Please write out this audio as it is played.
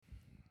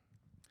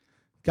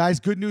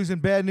Guys, good news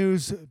and bad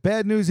news.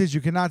 Bad news is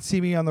you cannot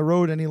see me on the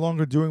road any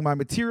longer doing my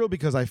material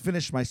because I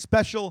finished my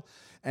special,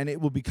 and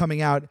it will be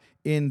coming out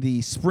in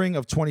the spring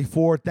of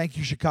 24. Thank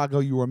you, Chicago.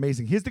 You were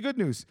amazing. Here's the good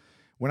news.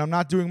 When I'm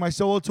not doing my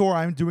solo tour,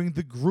 I'm doing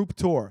the group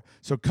tour.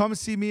 So come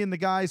see me and the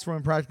guys from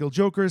Impractical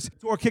Jokers.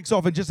 Tour kicks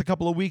off in just a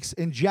couple of weeks.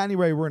 In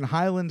January, we're in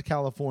Highland,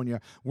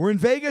 California. We're in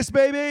Vegas,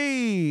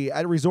 baby,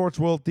 at Resorts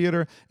World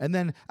Theater. And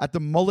then at the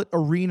Mullet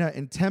Arena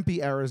in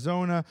Tempe,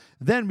 Arizona.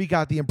 Then we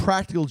got the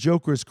Impractical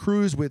Jokers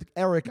cruise with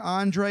Eric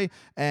Andre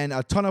and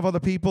a ton of other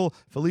people.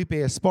 Felipe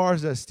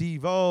Esparza,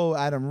 Steve O,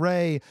 Adam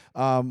Ray.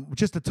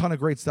 Just a ton of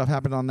great stuff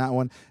happened on that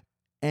one.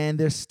 And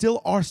there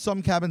still are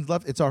some cabins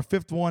left. It's our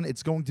 5th one.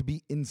 It's going to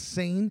be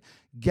insane.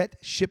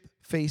 Get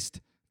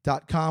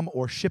shipfaced.com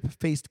or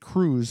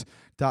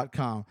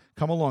shipfacedcruise.com.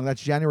 Come along.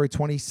 That's January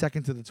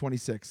 22nd to the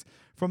 26th.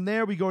 From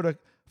there, we go to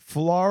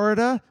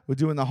Florida. We're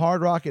doing the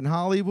Hard Rock in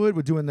Hollywood.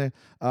 We're doing the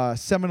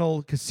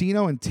Seminole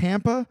Casino in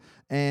Tampa.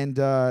 And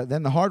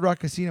then the Hard Rock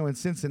Casino in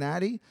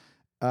Cincinnati.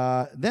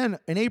 Then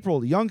in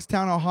April,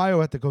 Youngstown,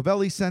 Ohio at the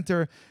Covelli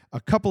Center, a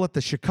couple at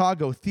the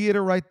Chicago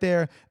Theater right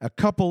there, a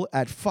couple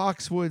at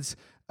Foxwoods,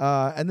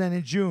 and then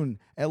in June,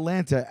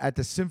 Atlanta at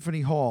the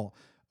Symphony Hall,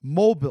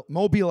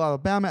 Mobile,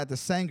 Alabama at the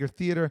Sanger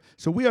Theater.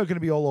 So we are going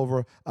to be all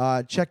over.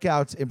 Check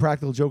out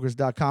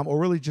impracticaljokers.com or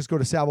really just go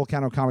to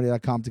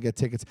salvulcanocomedy.com to get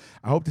tickets.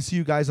 I hope to see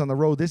you guys on the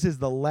road. This is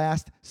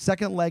the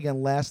second leg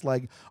and last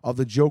leg of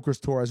the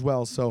Jokers tour as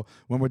well. So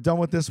when we're done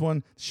with this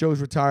one, the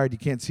show's retired. You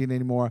can't see it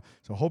anymore.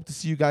 So hope to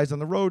see you guys on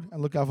the road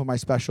and look out for my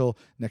special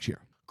next year.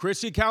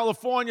 Chrissy,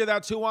 California,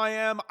 that's who I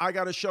am. I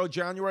got a show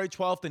January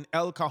 12th in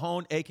El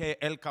Cajon, a.k.a.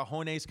 El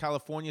Cajones,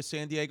 California,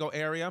 San Diego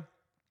area,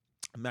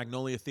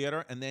 Magnolia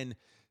Theater. And then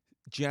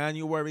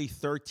January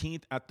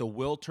 13th at the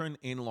Wiltern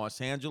in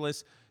Los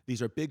Angeles.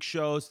 These are big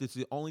shows. This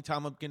is the only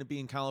time I'm going to be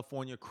in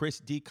California.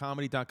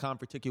 ChrisDcomedy.com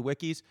for Ticket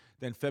Wikis.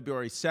 Then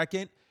February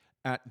 2nd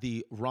at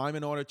the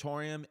Ryman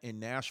Auditorium in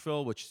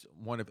Nashville, which is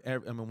one of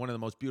the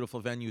most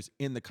beautiful venues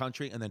in the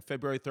country. And then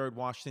February 3rd,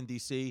 Washington,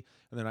 D.C.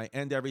 And then I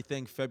end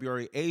everything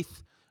February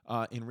 8th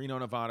in Reno,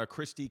 Nevada.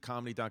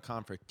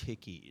 ChrisDcomedy.com for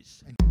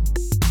tickies.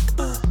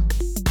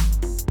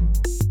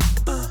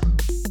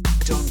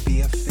 Don't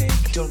be a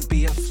fake, don't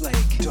be a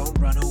flake, don't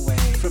run away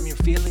from your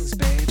feelings,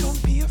 babe.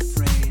 Don't be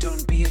afraid,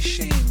 don't be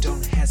ashamed,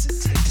 don't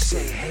hesitate to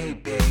say, hey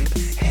babe,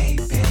 hey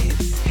babe,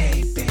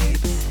 hey babe,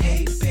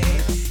 hey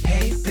babe,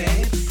 hey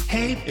babe,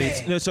 hey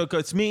babe.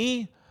 It's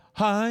me.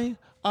 Hi,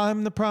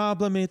 I'm the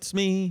problem. It's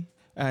me.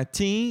 At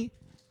tea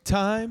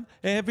time,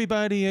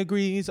 everybody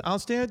agrees. I'll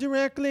stare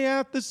directly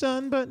at the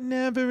sun, but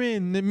never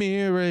in the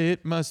mirror.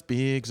 It must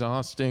be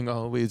exhausting,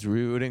 always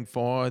rooting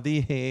for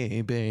the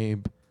hey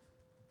babe.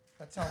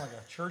 That sounds like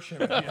a church hymn.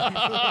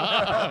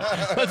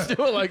 Let's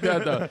do it like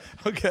that, though.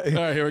 Okay.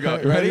 All right, here we go.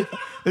 You ready?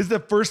 This is the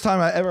first time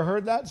I ever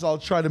heard that, so I'll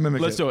try to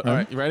mimic Let's do it. All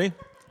right, you ready?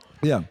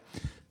 Yeah.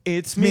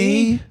 It's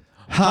me.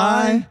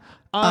 Hi,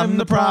 I'm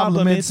the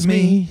problem. It's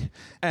me.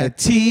 At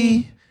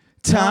tea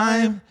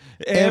time,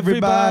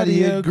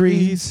 everybody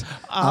agrees.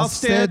 I'll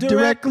stare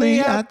directly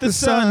at the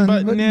sun,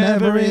 but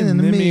never in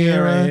the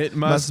mirror. It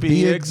must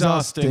be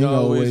exhausting,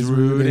 always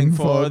rooting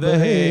for the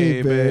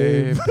hey,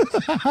 babe.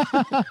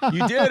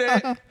 You did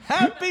it.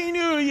 Happy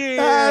New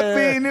Year.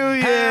 Happy New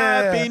Year.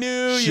 Happy New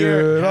Year.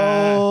 Should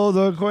old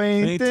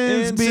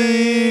acquaintance be,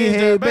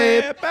 hey,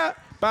 babe.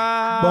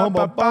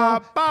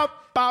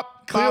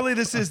 Clearly,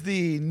 this is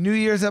the New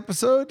Year's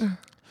episode.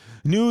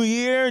 New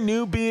year,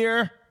 new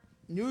beer.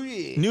 New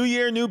Year. New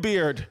year, new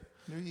beard.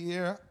 New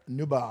year,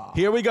 new bar.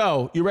 Here we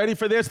go. You ready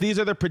for this? These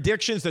are the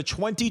predictions, the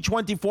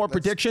 2024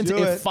 predictions. do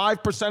If it.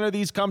 5% of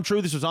these come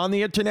true, this was on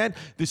the internet.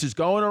 This is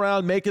going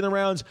around, making the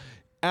rounds.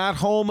 At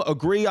home,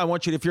 agree. I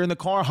want you to, if you're in the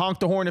car, honk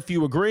the horn if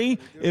you agree.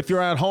 If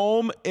you're at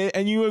home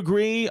and you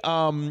agree,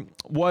 You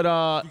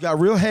got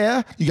real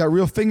hair. You got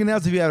real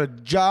fingernails. If you have a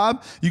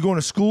job, you going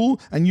to school,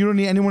 and you don't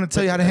need anyone to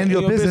tell you how to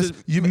handle your business.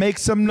 You make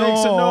some noise. Make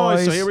some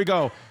noise. So here we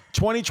go.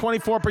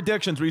 2024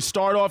 predictions. We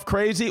start off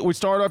crazy. We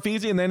start off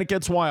easy, and then it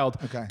gets wild.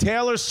 Okay.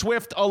 Taylor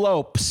Swift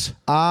elopes.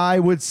 I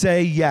would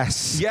say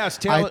yes. Yes,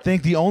 Taylor. I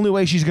think the only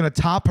way she's going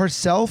to top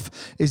herself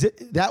is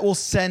that will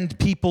send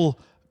people.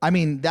 I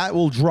mean, that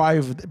will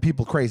drive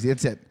people crazy.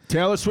 That's it.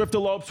 Taylor Swift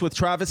elopes with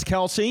Travis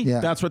Kelce. Yeah.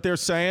 That's what they're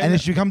saying. And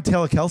does she become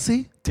Taylor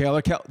Kelsey?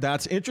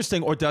 That's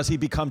interesting. Or does he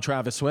become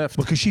Travis Swift?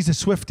 Because she's a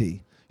Swiftie.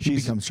 She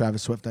becomes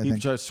Travis Swift, I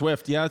think.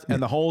 Swift, yes.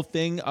 And the whole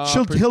thing.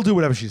 He'll do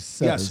whatever she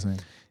says. Yes.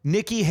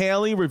 Nikki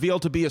Haley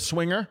revealed to be a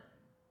swinger.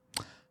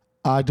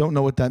 I don't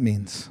know what that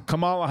means.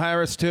 Kamala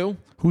Harris, too.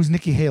 Who's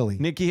Nikki Haley?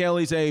 Nikki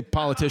Haley's a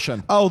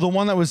politician. Oh, the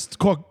one that was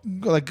caught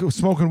like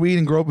smoking weed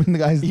and groping the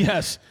guys.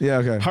 Yes. Yeah,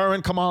 okay. Her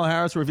and Kamala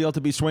Harris revealed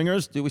to be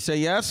swingers. Do we say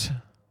yes?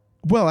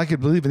 Well, I could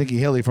believe in Nikki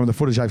Haley from the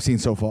footage I've seen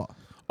so far.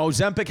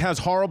 Ozempic has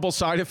horrible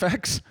side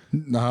effects.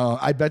 No,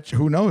 I bet you.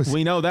 Who knows?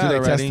 We know that Do they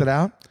already. test it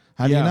out?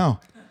 How do you know?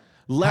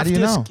 How do you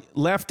know?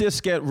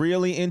 Leftists get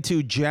really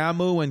into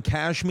Jammu and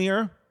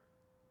Kashmir.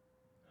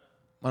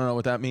 I don't know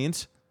what that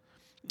means.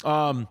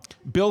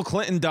 Bill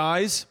Clinton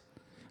dies.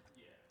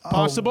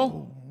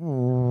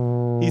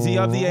 Possible? Is he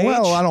of the age?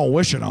 Well, I don't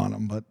wish it on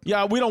him, but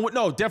Yeah, we don't.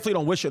 No, definitely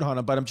don't wish it on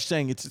him. But I'm just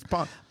saying it's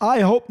I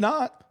hope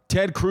not.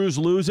 Ted Cruz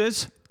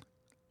loses.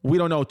 We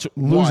don't know.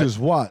 Loses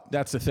what?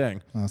 That's the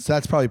thing. So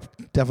that's probably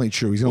definitely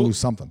true. He's gonna lose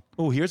something.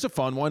 Oh, here's a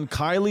fun one.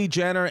 Kylie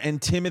Jenner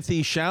and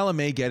Timothy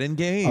Chalamet get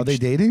engaged. Are they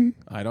dating?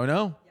 I don't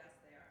know. Yes,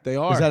 they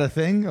are. Is that a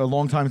thing? A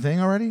long time thing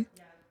already?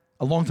 Yeah.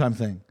 A long time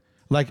thing.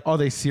 Like, are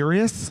they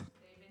serious? They've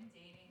been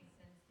dating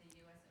since the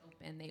U.S.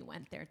 Open. They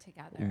went there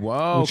together.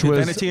 Whoa. Which was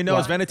Venetia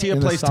knows. what? Venetia In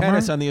the plays summer?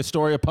 tennis on the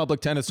Astoria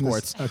public tennis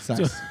courts. That's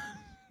nice.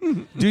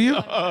 Do you?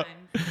 Oh,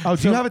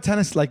 do you have a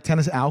tennis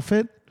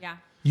outfit? Yeah.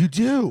 You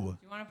do. Do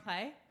you want to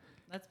play?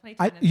 Let's play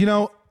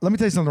tennis. Let me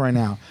tell you something right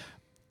now.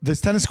 There's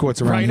tennis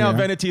courts around Right now, here.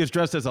 Venetia is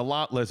dressed as a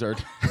lot lizard.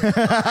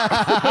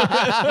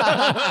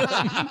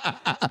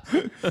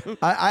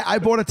 I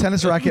bought a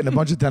tennis racket and a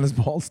bunch of tennis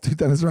balls, 2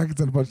 tennis rackets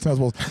and a bunch of tennis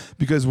balls,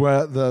 because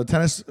the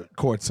tennis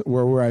courts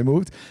were where I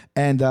moved,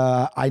 and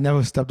I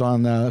never stepped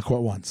on the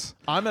court once.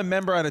 I'm a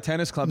member at a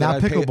tennis club Now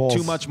that I paid pickleballs.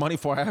 too much money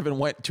for. I haven't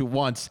went to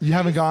once. You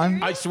haven't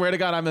gone? I swear to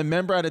God, I'm a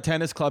member at a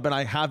tennis club and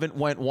I haven't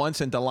went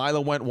once, and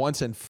Delilah went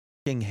once and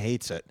f***ing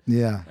hates it.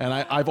 Yeah. And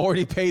I've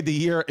already paid the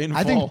year in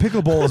I full. think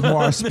pickleball is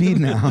more our speed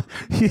now.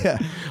 Yeah.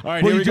 All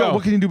right, here we go.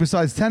 What can you do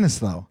besides tennis,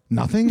 though?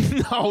 Nothing?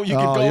 No, you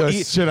can Oh, go you're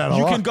eat. shit out of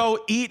You luck. can go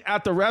eat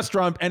at the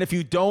restaurant, and if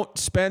you don't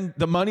spend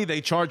the money,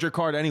 they charge your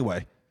card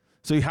anyway.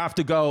 So you have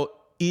to go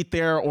eat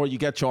there, or you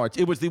get charged.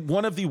 It was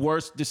one of the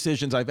worst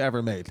decisions I've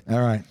ever made. All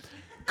right.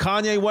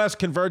 Kanye West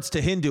converts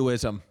to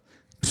Hinduism.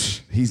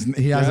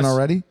 He hasn't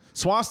already?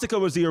 Swastika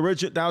was the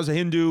original. That was a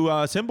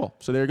Hindu symbol.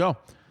 So there you go.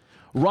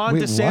 Ron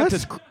Wait,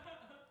 DeSantis.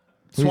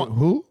 Wait,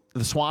 who?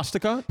 The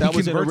swastika? That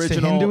was an converts to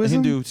original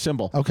Hinduism? Hindu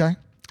symbol. Okay.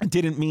 It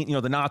didn't mean,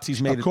 the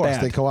Nazis made Of course, it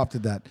bad. they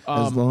co-opted that,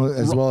 as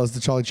well as the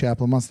Charlie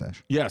Chaplin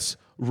mustache. Yes.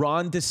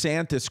 Ron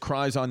DeSantis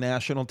cries on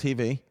national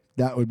TV.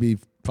 That would be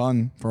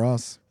fun for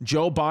us.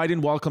 Joe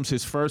Biden welcomes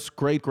his first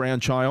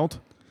great-grandchild.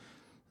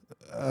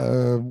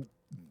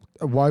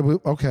 Why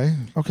would? Okay.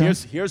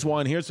 Here's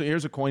one. Here's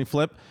a coin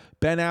flip.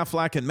 Ben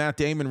Affleck and Matt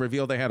Damon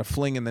revealed they had a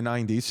fling in the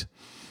 90s.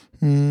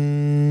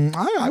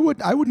 I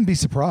wouldn't be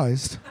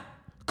surprised.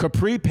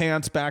 Capri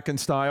pants back in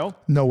style.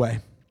 No way.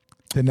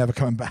 They're never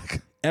coming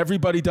back.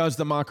 Everybody does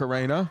the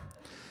Macarena.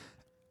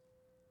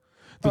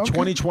 The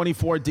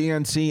 2024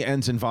 DNC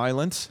ends in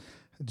violence.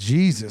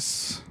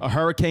 Jesus. A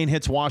hurricane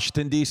hits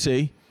Washington,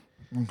 D.C.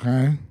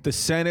 Okay. The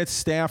Senate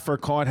staff are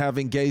caught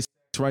having gay sex,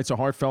 writes a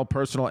heartfelt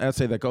personal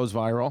essay that goes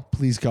viral.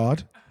 Please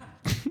God.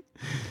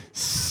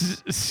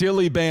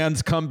 Silly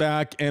bands come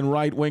back and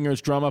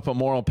right-wingers drum up a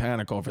moral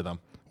panic over them.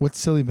 What's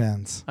silly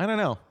bands? I don't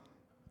know.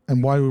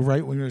 And why do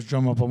right-wingers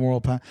drum up a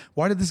moral pan?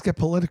 Why did this get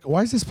political?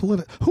 Why is this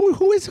political?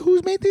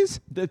 Who's made these?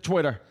 The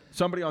Twitter.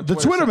 Somebody on The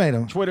Twitter. Twitter made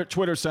them.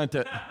 Twitter sent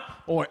it.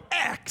 Or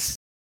X.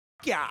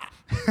 Yeah.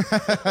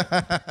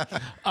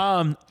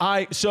 I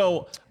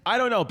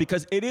don't know,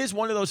 because it is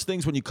one of those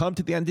things when you come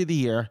to the end of the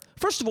year.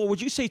 First of all,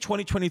 would you say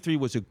 2023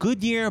 was a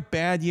good year,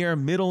 bad year,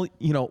 middle?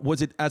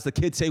 Was it, as the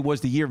kids say, was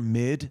the year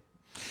mid?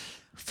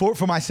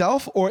 For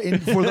myself, or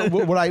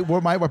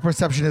what my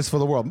perception is for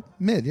the world?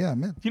 Mid, yeah,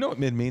 mid. You know what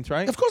mid means,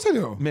 right? Of course I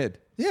do. Mid.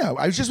 Yeah,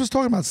 I just was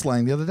talking about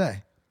slang the other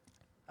day.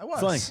 I was.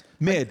 Slang.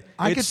 Mid.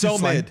 I It's could so do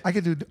slang. mid. I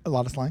could do a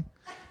lot of slang.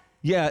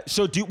 Yeah.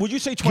 So would you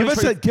say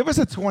 2023? Give us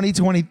a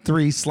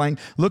 2023 slang.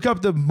 Look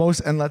up the most,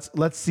 and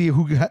let's see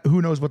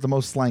who knows what the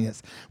most slang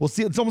is. We'll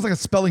see. It's almost like a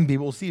spelling bee.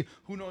 We'll see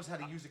who knows how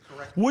to use it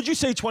correctly. Would you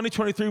say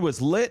 2023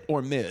 was lit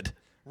or mid?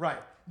 Right.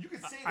 You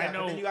can say I that,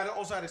 know. but then you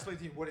also have to explain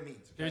to you what it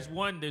means. Okay?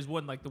 There's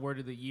one like the word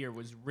of the year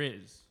was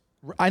Rizz.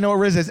 I know what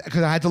Rizz is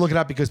because I had to look it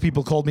up because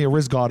people called me a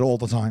Rizz God all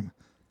the time.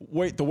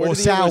 Wait, the word Or of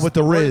the year Sal was, with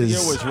the word of the Rizz. year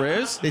was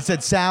Rizz? They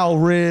said Sal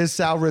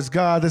Rizz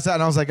God, this, that,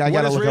 and I was like, I What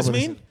gotta does look up Rizz what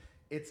mean?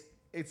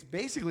 It's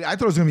basically, I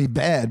thought it was gonna be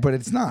bad, but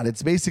it's not.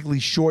 It's basically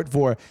short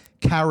for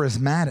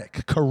charismatic.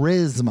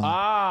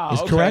 Charisma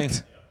is okay.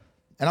 correct.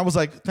 And I was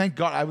like, thank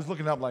God. I was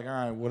looking up like,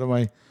 all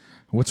right,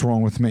 what's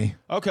wrong with me?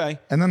 Okay.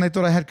 And then they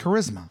thought I had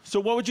charisma. So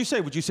what would you say?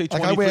 Would you say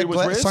Like I 23 wear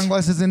was Rizz?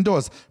 sunglasses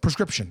indoors.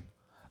 Prescription.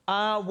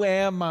 I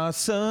wear my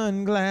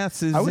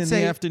sunglasses I would in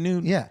say the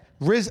afternoon. Yeah,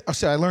 Rizz. Oh,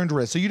 sorry, I learned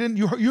Rizz. So you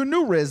knew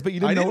Rizz, but you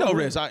didn't I didn't know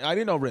Rizz. Rizz. I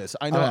didn't know Rizz.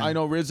 I know Okay. I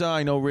know RZA.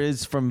 I know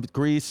Rizz from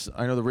Greece.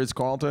 I know the Rizz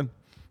Carlton.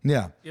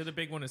 Yeah. The other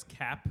big one is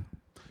Cap.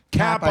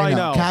 Cap, I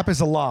know. Cap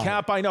is a lie.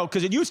 Cap, I know,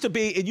 because it used to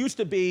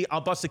be,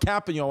 I'll bust a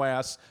cap in your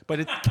ass,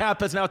 but cap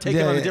has now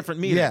taken on a different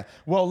meaning. Yeah.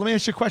 Well, let me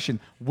ask you a question.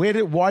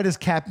 Why does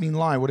cap mean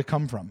lie? Where'd it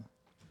come from?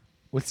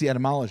 What's the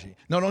etymology?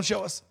 No, don't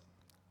show us.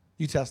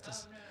 You test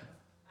us.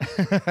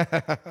 Where did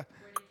Cap come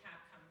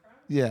from?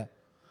 Yeah.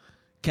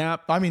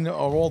 Cap. I mean, or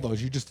all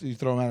those. You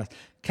throw them at us.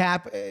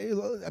 Cap.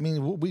 I mean,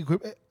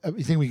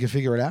 you think we could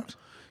figure it out?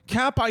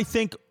 Cap, I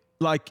think,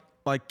 like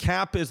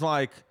cap is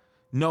like,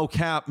 no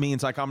cap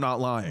means like I'm not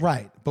lying.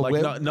 Right. But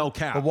like no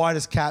cap. But why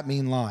does cap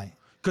mean lie?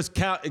 Because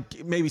cap,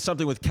 maybe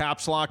something with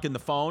caps lock in the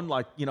phone,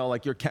 like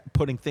like you're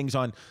putting things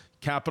on,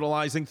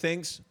 capitalizing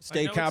things,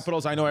 state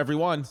capitals. I know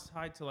everyone. It's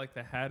tied to like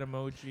the hat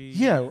emoji.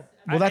 Yeah.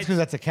 Well, that's because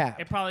that's a cap.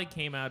 It probably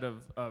came out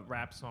of a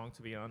rap song,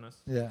 to be honest.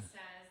 Yeah. Says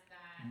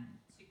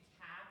that to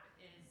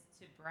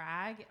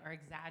brag or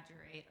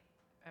exaggerate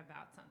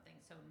about something.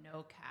 So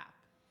no cap.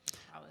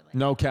 Probably like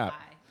No cap.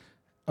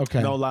 lie.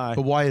 Okay. No lie.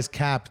 But why is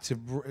cap to,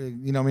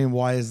 you know what I mean?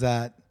 Why is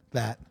that?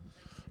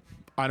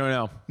 I don't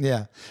know.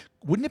 Yeah.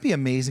 Wouldn't it be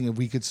amazing if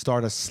we could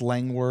start a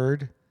slang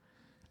word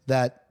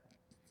that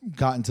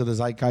got into the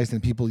zeitgeist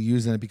and people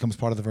use and it becomes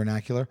part of the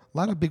vernacular? A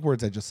lot of big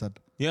words I just said.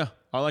 Yeah,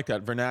 I like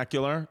that.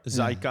 Vernacular,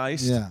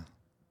 zeitgeist. Yeah.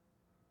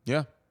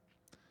 Yeah.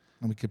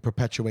 And we could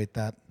perpetuate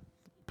that.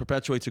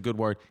 Perpetuate's a good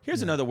word.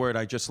 Here's another word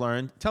I just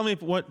learned. Tell me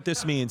what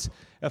this means.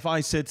 If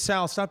I said,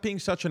 Sal, stop being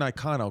such an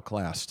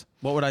iconoclast,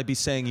 what would I be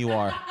saying you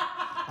are?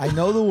 I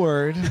know the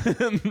word.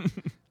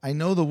 I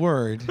know the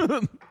word.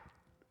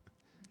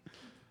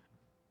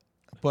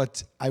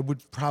 But I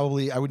would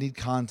need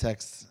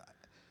context.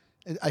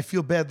 I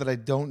feel bad that I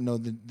don't know.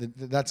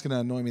 That's going to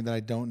annoy me that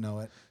I don't know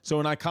it. So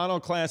an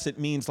iconoclast, it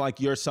means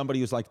like you're somebody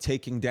who's like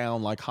taking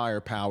down like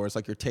higher powers,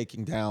 like you're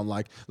taking down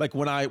like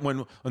when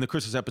on the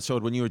Christmas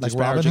episode when you were Like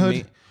disparaging Robin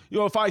me. Hood? You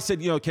know, if I said,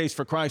 case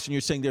for Christ and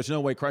you're saying there's no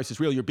way Christ is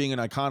real, you're being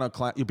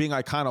you're being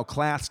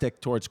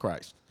iconoclastic towards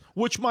Christ,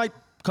 which might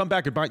come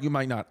back and bite you,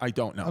 might not. I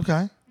don't know.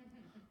 Okay.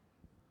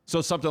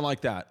 So something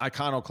like that.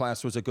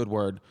 Iconoclast was a good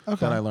word Okay.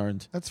 that I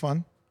learned. That's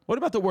fun. What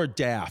about the word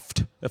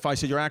daft? If I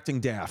said you're acting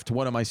daft,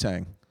 what am I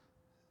saying?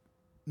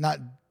 Not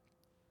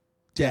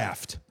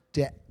Daft.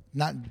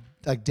 not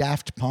like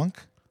Daft Punk.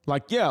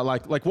 Like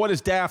what is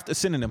daft a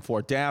synonym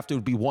for? Daft, it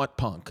would be what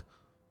punk?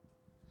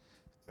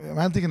 Am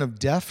I thinking of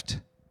deft?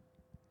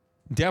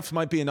 Deft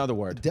might be another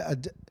word.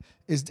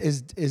 Is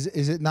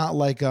it not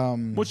like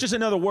Which is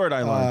another word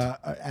I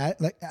learned.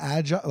 like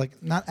agile,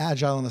 like not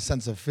agile in the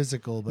sense of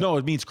physical, but No,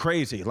 it means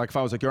crazy. Like if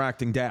I was like, you're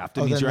acting daft,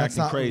 it means then you're that's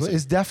acting not, crazy.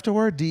 Is deft a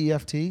word?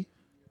 DEFT?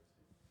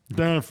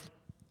 Daft.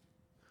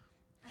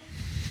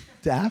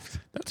 Daft?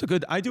 That's a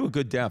good, I do a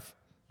good def.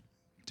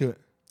 Do it.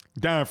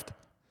 Daft.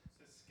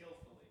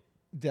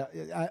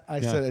 I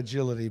said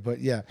agility, but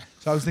yeah.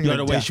 So I was thinking. You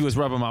know, of the way deft. she was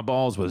rubbing my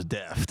balls was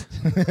deft.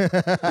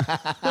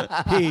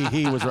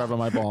 he was rubbing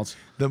my balls.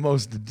 The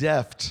most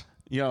deft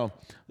Yo.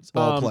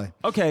 ball play.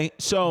 Okay,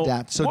 so.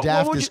 Daft. So what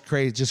daft would is you-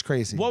 crazy, just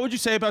crazy. What would you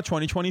say about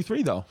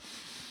 2023 though?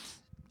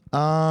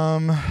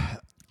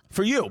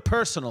 For you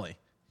personally,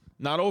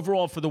 not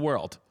overall for the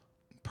world.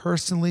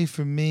 Personally,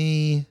 for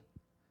me,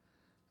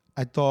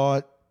 I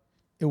thought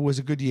it was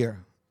a good year.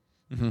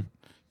 Mm-hmm.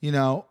 You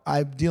know,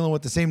 I'm dealing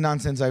with the same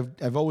nonsense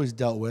I've always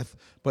dealt with,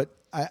 but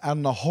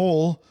on the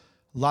whole,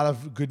 a lot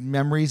of good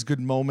memories, good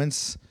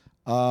moments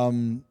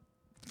from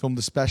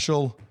the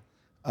special.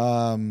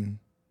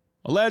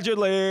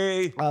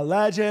 Allegedly.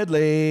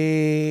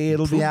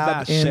 It'll be Prove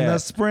out that in the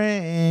shit.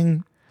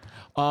 spring.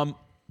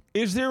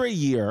 Is there a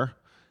year,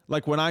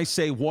 like when I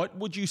say, what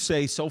would you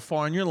say so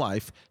far in your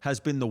life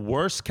has been the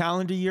worst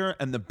calendar year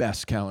and the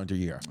best calendar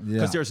year? Because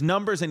Yeah. there's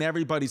numbers in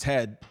everybody's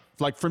head.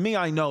 Like for me,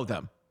 I know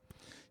them.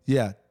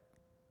 Yeah,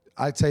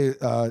 I'd say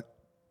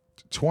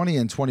 20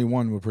 and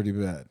 21 were pretty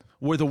bad.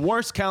 Were the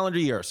worst calendar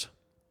years.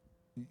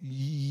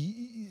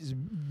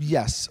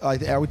 Yes,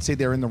 I would say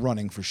they're in the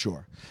running for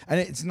sure. And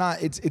it's not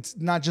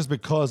just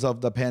because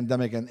of the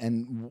pandemic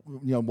and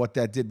you know what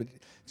that did, but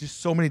just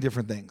so many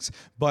different things.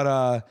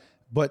 But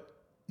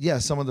yeah,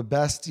 some of the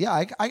best.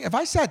 Yeah, if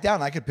I sat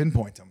down, I could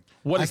pinpoint them.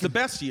 What is the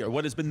best year?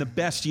 What has been the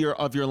best year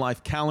of your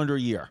life, calendar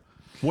year?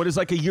 What is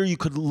like a year you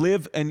could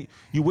live and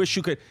you wish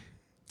you could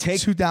take?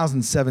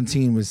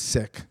 2017 was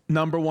sick.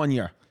 Number one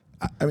year.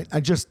 I mean, I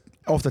just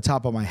off the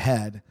top of my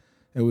head,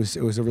 it was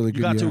a really good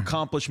You got to year.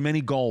 accomplish many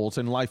goals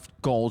and life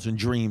goals and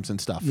dreams and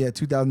stuff. Yeah,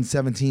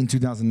 2017,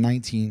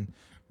 2019,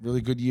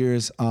 really good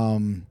years.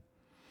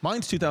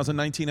 Mine's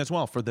 2019 as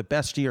well for the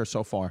best year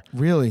so far.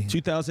 Really?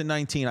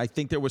 2019, I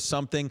think there was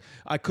something,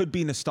 I could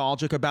be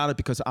nostalgic about it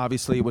because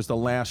obviously it was the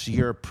last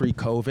year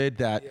pre-COVID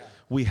that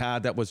we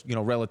had that was,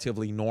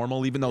 relatively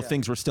normal. Even though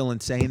things were still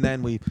insane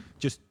then, we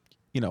just,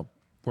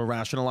 we're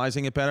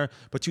rationalizing it better.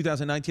 But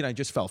 2019, I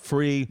just felt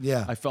free.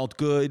 Yeah. I felt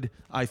good.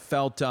 I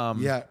felt...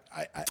 Yeah,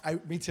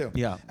 me too.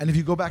 Yeah. And if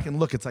you go back and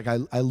look, it's like I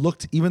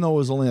looked, even though it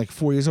was only like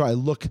 4 years ago, I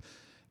look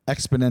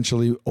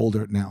exponentially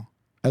older now.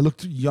 I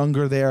looked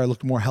younger there. I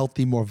looked more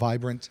healthy, more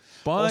vibrant.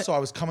 But- also, I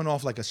was coming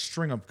off like a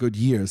string of good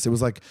years. I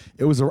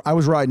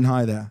was riding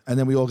high there, and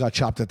then we all got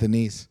chopped at the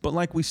knees. But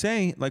like we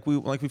say, like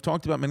we've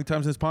talked about many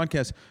times in this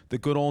podcast, the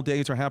good old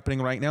days are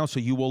happening right now. So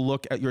you will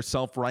look at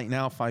yourself right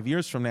now, 5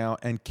 years from now,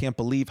 and can't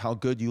believe how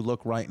good you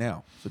look right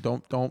now. So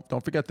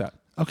don't forget that.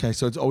 Okay,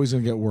 so it's always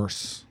going to get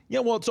worse. Yeah,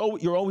 well,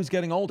 you're always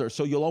getting older,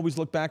 so you'll always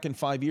look back in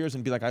 5 years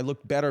and be like, I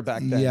looked better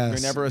back then. Yes,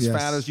 You're never as yes.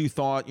 fat as you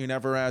thought. You're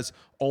never as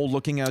old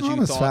looking as I'm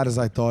you as thought. fat as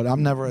I thought.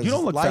 I'm never as You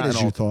don't look light fat as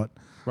at you all. thought.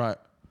 Right.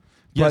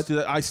 Yes,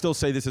 I still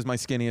say this is my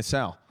skinniest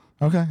Sal.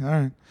 Okay,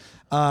 all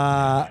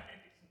right.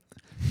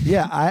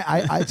 Yeah,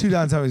 I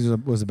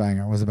 2007 was a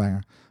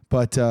banger.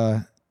 But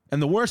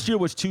And the worst year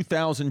was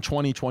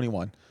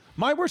 2020-21.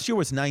 My worst year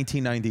was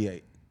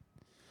 1998.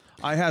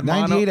 I had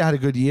 98 mono. I had a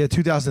good year.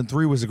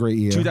 2003 was a great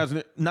year.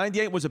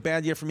 98 was a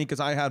bad year for me because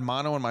I had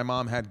mono and my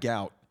mom had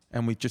gout,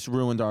 and we just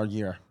ruined our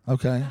year.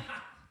 Okay.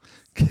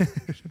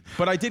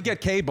 But I did get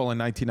cable in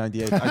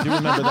 1998. I do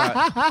remember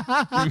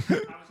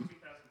that.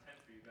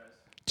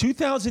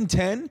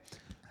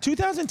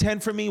 2010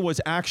 for me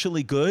was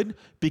actually good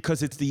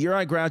because it's the year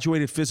I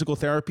graduated physical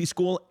therapy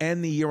school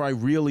and the year I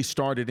really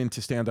started into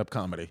stand-up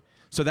comedy.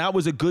 So that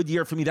was a good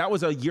year for me. That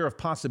was a year of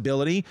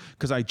possibility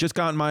because I just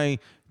got my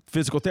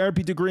physical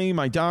therapy degree,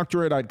 my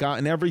doctorate, I'd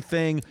gotten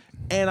everything,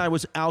 and I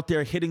was out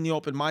there hitting the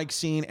open mic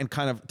scene and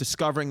kind of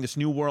discovering this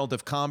new world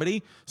of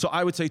comedy. So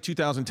I would say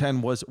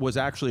 2010 was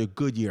actually a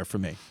good year for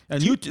me.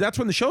 And that's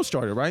when the show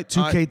started, right?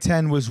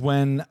 2K10 was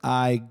when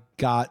I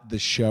got the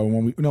show,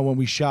 when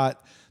we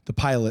shot the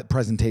pilot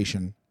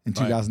presentation in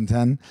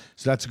 2010.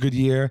 So that's a good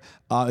year.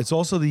 It's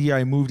also the year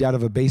I moved out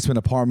of a basement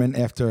apartment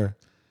after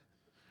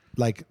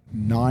like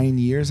 9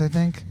 years, I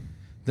think.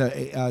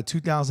 The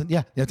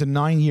 2000, after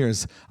 9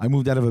 years, I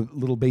moved out of a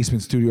little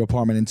basement studio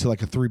apartment into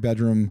like a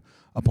 3-bedroom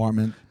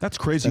apartment. That's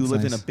crazy. You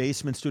lived nice. in a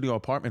basement studio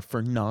apartment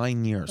for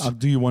 9 years. I'll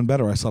do you one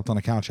better. I slept on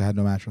a couch. I had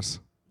no mattress.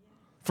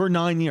 For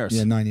 9 years?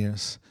 Yeah, 9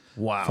 years.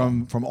 Wow.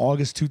 From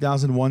August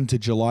 2001 to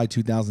July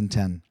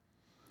 2010.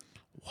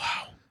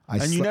 Wow.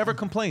 And you never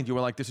complained. You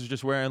were like, this is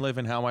just where I live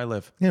and how I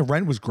live. Yeah,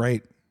 rent was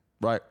great.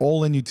 Right.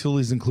 All in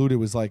utilities included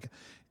was like,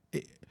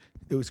 it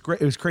was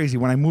great. It was crazy.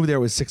 When I moved there,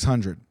 it was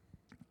 $600.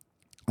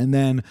 And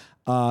then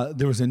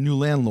there was a new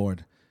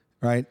landlord,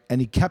 right?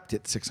 And he kept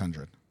it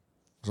 $600.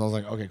 So I was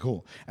like, okay,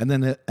 cool. And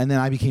then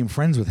I became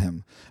friends with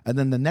him. And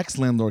then the next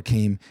landlord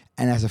came,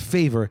 and as a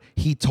favor,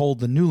 he told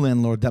the new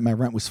landlord that my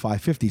rent was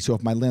 $550. So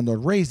if my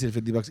landlord raised it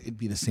 $50, it'd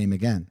be the same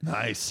again.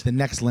 Nice. The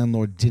next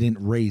landlord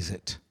didn't raise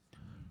it.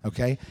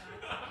 Okay?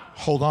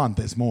 Hold on,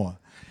 there's more.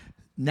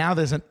 Now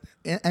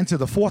enter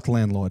the fourth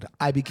landlord.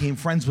 I became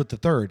friends with the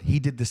third. He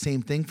did the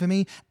same thing for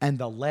me, and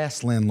the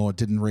last landlord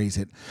didn't raise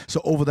it. So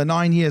over the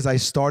 9 years, I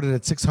started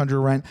at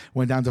 $600 rent,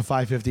 went down to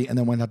 $550, and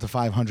then went up to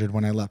 $500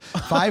 when I left.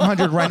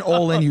 $500 rent,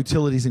 all in,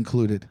 utilities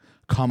included.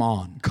 Come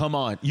on.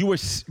 You were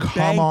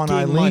Come on,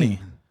 Eileen. money.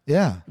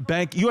 Yeah.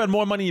 You had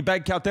more money in your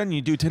bank account then than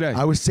you do today.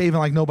 I was saving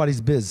like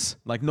nobody's biz.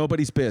 Like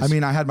nobody's biz. I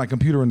mean, I had my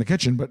computer in the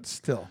kitchen, but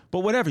still. But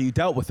whatever, you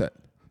dealt with it.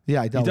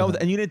 Yeah, I dealt with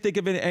it. And you didn't think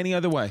of it any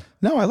other way?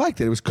 No, I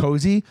liked it. It was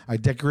cozy. I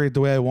decorated the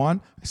way I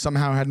want. I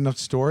somehow had enough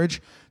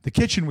storage. The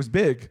kitchen was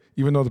big,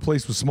 even though the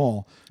place was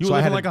small. You were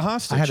living like a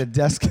hostage. I had a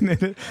desk in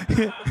it.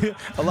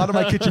 A lot of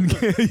my kitchen,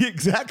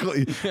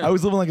 exactly. Yeah. I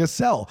was living like a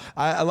cell.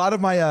 A lot of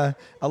my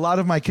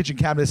kitchen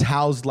cabinets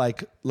housed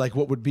like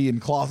what would be in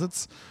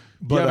closets.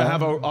 But, you ever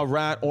have a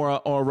rat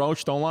or a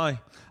roach? Don't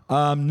lie.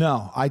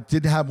 No, I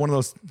did have one of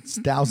those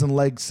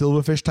 1,000-leg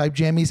silverfish type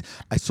jammies.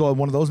 I saw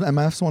one of those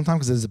MFs one time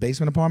because it was a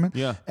basement apartment.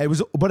 Yeah.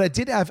 But I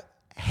did have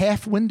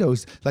half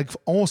windows, like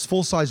almost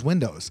full-size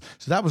windows.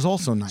 So that was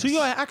also nice. So you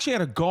actually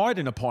had a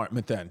garden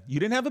apartment then. You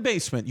didn't have a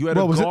basement. You had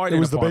a garden It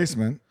was apartment. the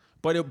basement.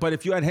 But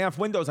if you had half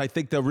windows, I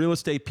think the real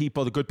estate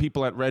people, the good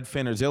people at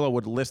Redfin or Zillow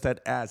would list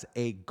that as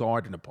a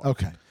garden apartment.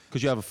 Okay.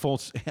 Because you have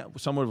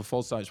somewhat of a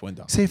full-size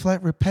window. Safe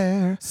light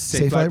repair.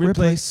 Safe light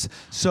replace.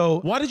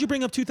 So why did you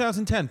bring up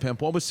 2010, Pimp?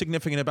 What was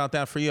significant about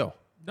that for you?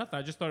 Nothing.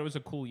 I just thought it was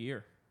a cool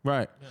year.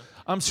 Right. Yeah.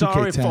 I'm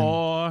sorry 2K10.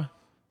 for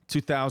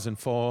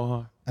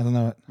 2004. I don't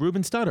know it.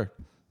 Ruben Studdard.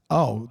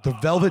 Oh, the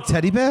Velvet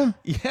Teddy Bear?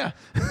 Yeah.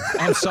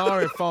 I'm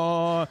sorry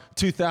for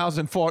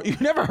 2004. You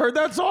never heard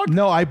that song?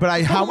 No,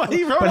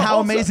 how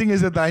amazing song.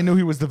 is it that I knew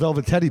he was the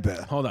Velvet Teddy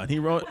Bear? Hold on. He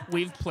wrote.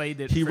 We've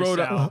played it. He wrote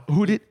Sal.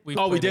 Who did? We've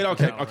we played did. it for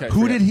Okay. Sal. Okay.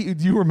 Who did he?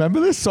 Do you remember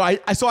this? So I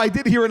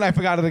did hear it and I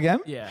forgot it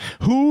again. Yeah.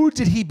 Who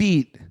did he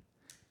beat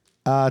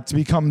to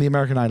become the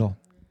American Idol?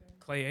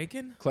 Clay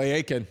Aiken? Clay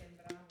Aiken.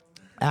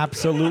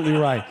 Absolutely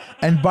right.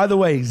 And by the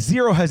way,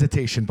 zero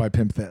hesitation by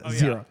Pimp Fizz. Oh, yeah.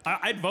 Zero.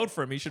 I'd vote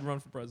for him. He should run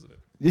for president.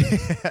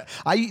 Yeah.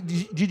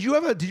 Were you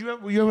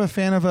ever a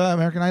fan of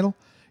American Idol?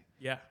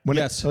 Yeah.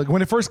 Yes.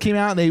 When it first came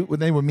out, and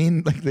when they were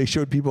mean, like they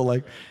showed people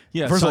like.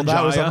 Yeah. First of all,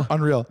 that was Sanjaya.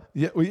 unreal.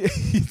 Yeah.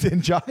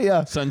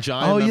 Sanjaya.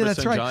 Sanjaya. Oh yeah, Remember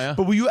that's right. Sanjaya?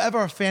 But were you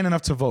ever a fan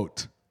enough to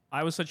vote?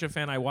 I was such a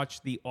fan. I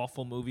watched the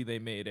awful movie they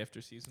made after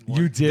season 1.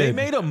 You did. They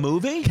made a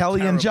movie? Kelly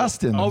and Terrible.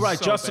 Justin. Oh, right.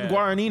 So Justin bad.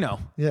 Guaranino.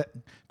 Yeah.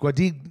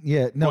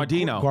 Guardino.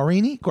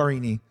 Guarini.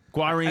 Guarini.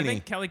 I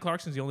think Kelly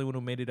Clarkson's the only one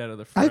who made it out of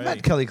the fray. I've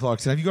met Kelly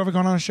Clarkson. Have you ever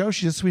gone on a show?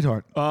 She's a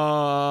sweetheart.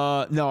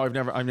 No, I've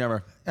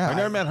never. Yeah, I've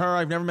never met her.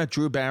 I've never met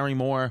Drew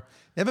Barrymore.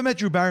 Never met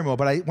Drew Barrymore,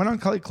 but I went on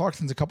Kelly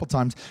Clarkson's a couple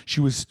times. She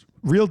was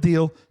real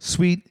deal,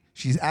 sweet.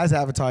 She's as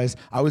advertised.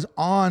 I was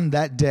on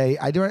that day.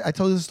 I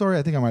told you the story.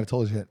 I think I might have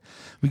told you it.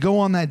 We go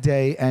on that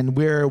day, and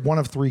we're one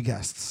of 3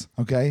 guests.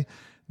 Okay,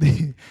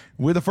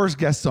 we're the first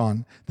guests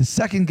on. The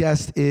second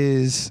guest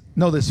is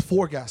there's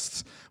 4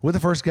 guests. We're the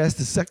first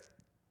guest.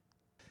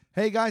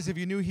 Hey guys, if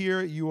you're new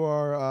here, you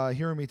are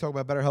hearing me talk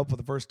about BetterHelp for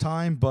the first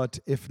time. But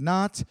if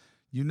not,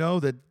 you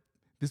know that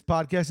this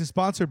podcast is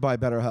sponsored by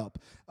BetterHelp.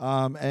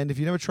 And if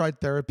you never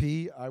tried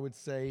therapy, I would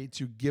say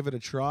to give it a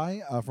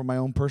try. From my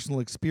own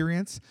personal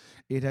experience,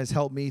 it has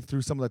helped me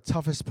through some of the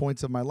toughest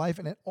points of my life.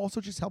 And it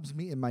also just helps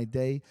me in my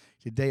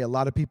day-to-day. A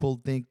lot of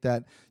people think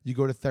that you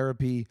go to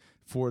therapy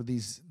for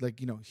these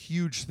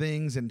huge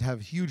things and have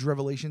huge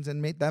revelations,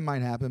 and that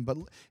might happen. But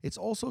it's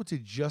also to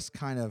just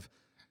kind of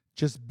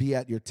just be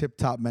at your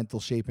tip-top mental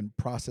shape and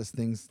process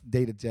things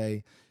day to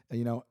day,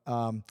 and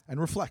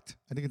reflect.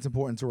 I think it's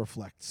important to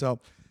reflect.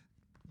 So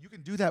You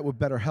can do that with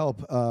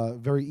BetterHelp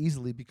very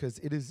easily because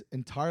it is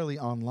entirely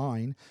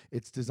online.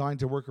 It's designed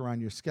to work around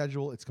your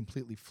schedule. It's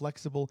completely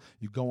flexible.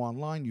 You go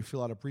online, you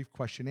fill out a brief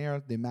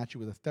questionnaire. They match you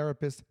with a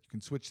therapist. You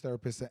can switch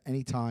therapists at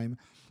any time.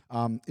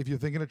 If you're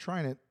thinking of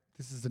trying it,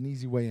 this is an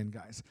easy way in,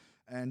 guys.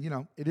 And,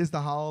 it is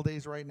the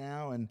holidays right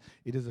now, and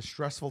it is a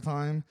stressful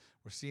time.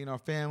 We're seeing our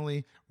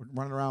family. We're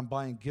running around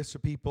buying gifts for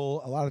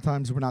people. A lot of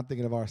times we're not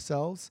thinking of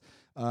ourselves.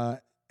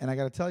 And I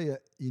got to tell you,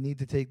 you need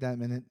to take that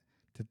minute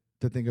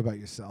to think about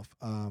yourself.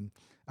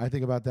 I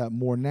think about that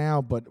more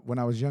now, but when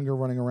I was younger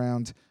running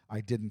around, I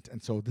didn't.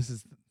 And so this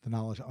is the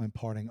knowledge I'm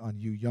imparting on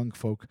you young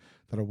folk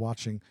that are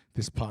watching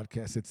this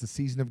podcast. It's the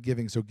season of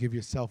giving, so give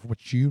yourself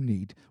what you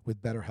need with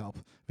BetterHelp.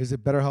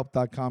 Visit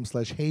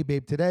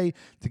BetterHelp.com/HeyBabe today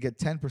to get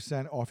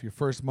 10% off your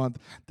first month.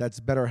 That's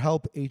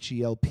BetterHelp,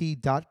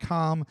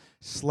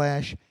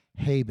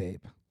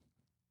 HELP.com/HeyBabe.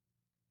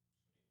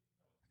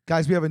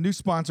 Guys, we have a new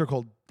sponsor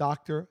called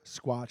Dr.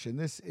 Squatch, and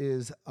this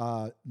is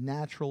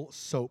natural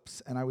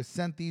soaps. And I was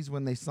sent these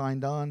when they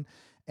signed on,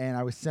 and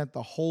I was sent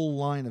the whole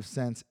line of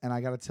scents. And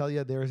I got to tell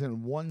you, there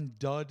isn't one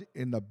dud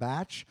in the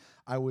batch.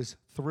 I was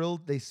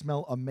thrilled. They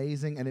smell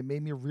amazing, and it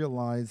made me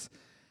realize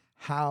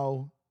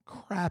how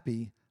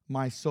crappy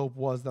my soap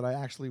was that I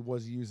actually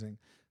was using.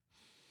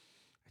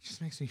 It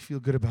just makes me feel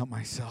good about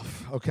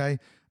myself, okay?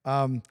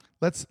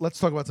 Let's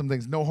talk about some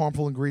things. No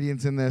harmful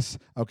ingredients in this,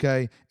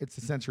 okay? It's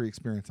the sensory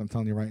experience, I'm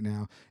telling you right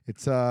now.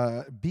 It's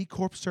B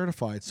Corp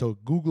certified, so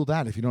Google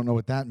that if you don't know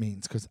what that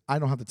means, because I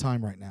don't have the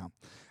time right now.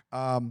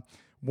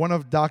 One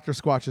of Dr.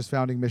 Squatch's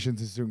founding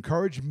missions is to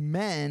encourage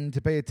men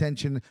to pay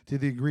attention to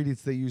the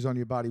ingredients they use on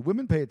your body.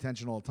 Women pay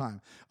attention all the time.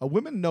 A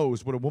woman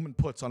knows what a woman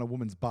puts on a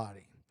woman's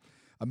body.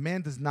 A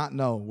man does not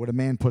know what a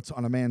man puts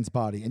on a man's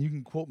body, and you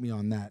can quote me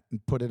on that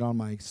and put it on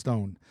my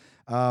stone.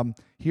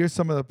 Here's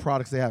some of the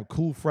products they have.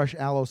 Cool Fresh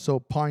Aloe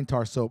Soap, Pine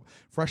Tar Soap,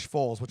 Fresh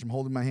Falls, which I'm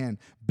holding in my hand,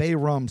 Bay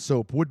Rum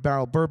Soap, Wood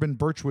Barrel Bourbon,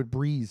 Birchwood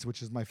Breeze,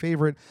 which is my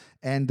favorite,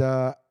 and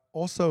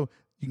also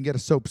you can get a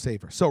soap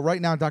saver. So right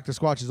now, Dr.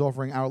 Squatch is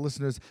offering our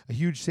listeners a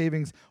huge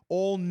savings.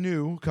 All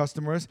new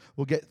customers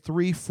will get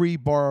 3 free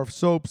bar of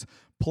soaps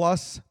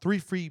plus 3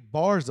 free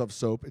bars of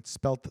soap. It's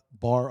spelt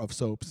bar of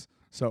soaps.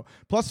 So,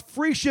 plus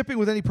free shipping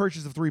with any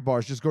purchase of 3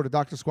 bars. Just go to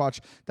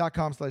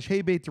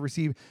drsquatch.com/HeyBabe to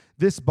receive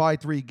this buy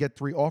 3, get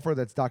 3 offer.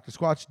 That's Dr.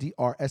 Squatch,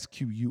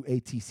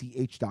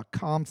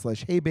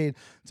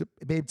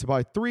 DRSQUATCH.com/HeyBabe to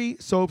buy 3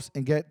 soaps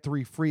and get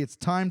 3 free. It's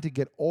time to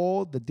get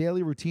all the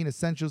daily routine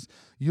essentials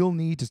you'll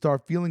need to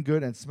start feeling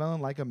good and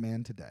smelling like a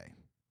man today.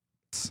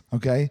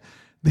 Okay?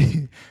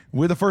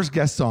 We're the first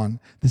guests on.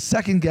 The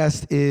second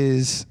guest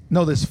is,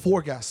 no, there's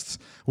 4 guests.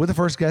 We're the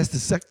first guest.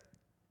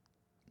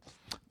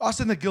 Us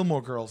and the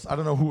Gilmore Girls. I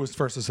don't know who was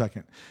first or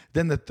second.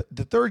 Then the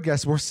third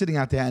guest, we're sitting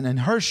out there, and in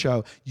her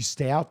show, you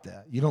stay out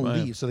there. You don't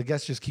leave. So the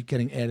guests just keep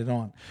getting added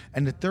on.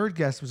 And the third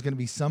guest was going to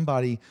be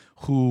somebody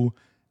who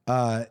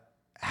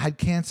had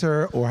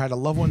cancer or had a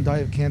loved one die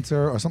of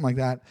cancer or something like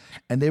that.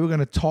 And they were going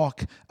to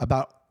talk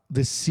about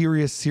this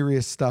serious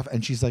stuff.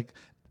 And she's like,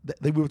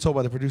 we were told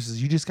by the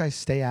producers, you just guys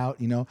stay out,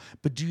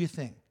 but do your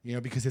thing,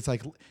 because it's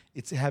like,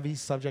 it's a heavy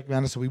subject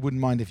matter. So we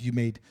wouldn't mind if you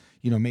made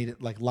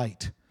it like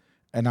light.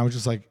 And I was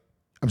just like,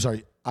 I'm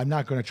sorry, I'm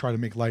not going to try to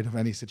make light of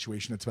any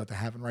situation that's about to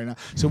happen right now.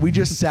 So we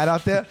just sat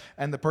out there,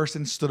 and the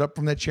person stood up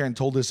from that chair and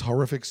told this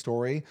horrific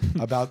story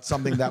about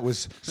something that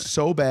was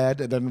so bad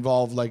that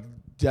involved like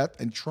death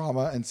and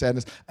trauma and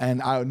sadness, and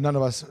none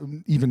of us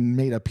even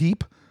made a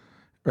peep,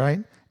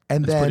 right?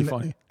 And That's pretty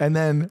funny. And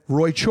then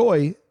Roy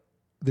Choi,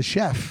 the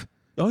chef.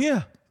 Oh,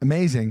 yeah.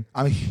 Amazing.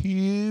 I'm a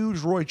huge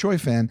Roy Choi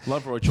fan.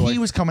 Love Roy Choi. He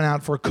was coming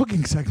out for a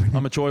cooking segment.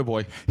 I'm a Choi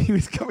boy. He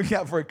was coming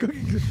out for a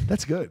cooking.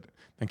 That's good.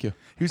 Thank you.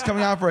 He was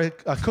coming out for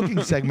a cooking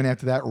segment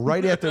after that,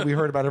 right after we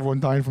heard about everyone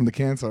dying from the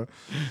cancer.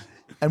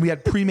 And we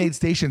had pre-made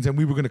stations, and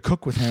we were going to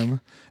cook with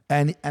him.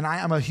 And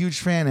I'm a huge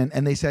fan.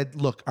 And they said,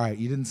 look, all right,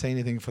 you didn't say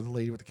anything for the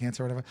lady with the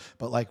cancer or whatever,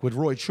 but like with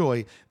Roy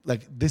Choi,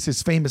 like this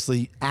is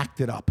famously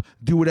acted up.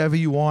 Do whatever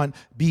you want.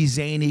 Be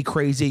zany,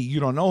 crazy. You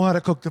don't know how to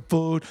cook the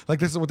food. Like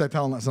this is what they're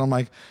telling us. And I'm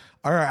like,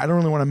 all right, I don't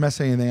really want to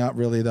mess anything up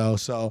really though.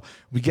 So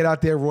we get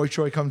out there. Roy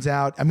Choi comes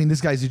out. I mean,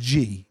 this guy's a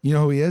G. You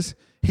know who he is?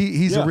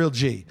 He's a real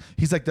G.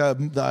 He's like the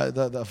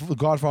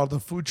godfather of the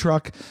food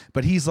truck,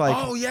 but he's like,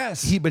 oh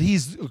yes, but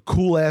he's a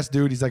cool ass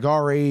dude. He's like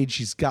our age.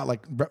 He's got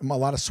like a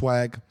lot of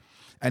swag,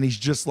 and he's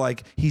just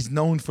like he's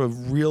known for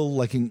real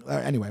like.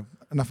 Anyway,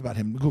 enough about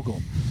him.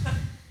 Google.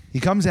 He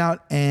comes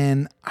out,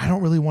 and I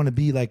don't really want to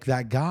be like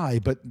that guy,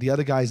 but the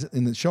other guys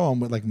in the show,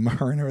 with like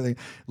Murr and everything,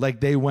 like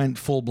they went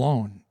full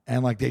blown.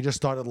 And like they just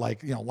started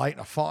like lighting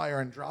a fire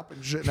and dropping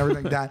shit and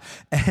everything like that.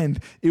 And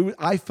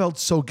I felt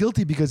so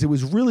guilty because it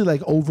was really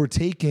like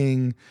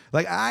overtaking.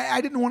 Like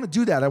I didn't want to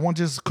do that. I wanted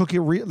to just cook it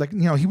real. Like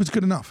he was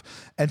good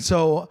enough. And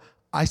so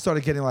I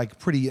started getting like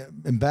pretty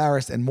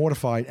embarrassed and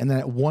mortified. And then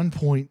at one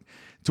point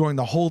during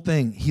the whole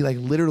thing, he like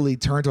literally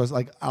turned to us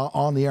like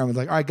on the air and was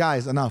like, "All right,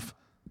 guys, enough.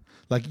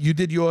 Like you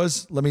did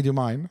yours, let me do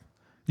mine.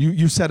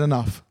 You said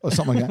enough," or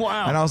something like that.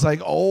 Wow. And I was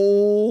like,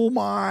 oh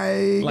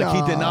my God. Like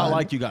he did not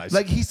like you guys.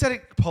 Like he said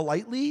it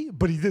politely,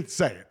 but he did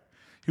say it.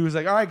 He he was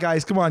like, all right,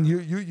 guys, come on.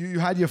 You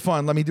had your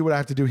fun. Let me do what I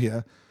have to do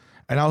here.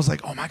 And I was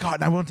like, oh my God.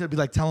 And I wanted to be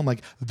like, tell him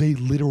like, they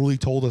literally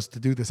told us to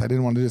do this. I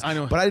didn't want to do this. I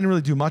know. But I didn't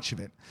really do much of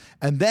it.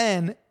 And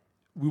then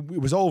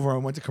it was over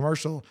and went to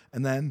commercial.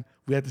 And then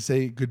we had to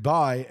say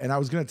goodbye. And I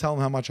was going to tell him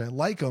how much I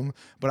like him.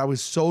 But I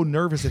was so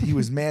nervous that he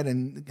was mad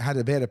and had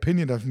a bad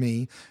opinion of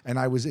me. And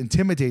I was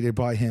intimidated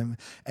by him.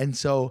 And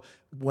so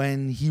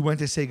when he went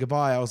to say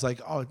goodbye, I was like,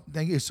 oh,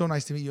 thank you. It's so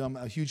nice to meet you. I'm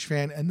a huge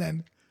fan. And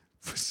then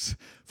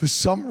for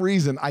some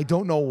reason, I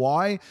don't know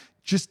why,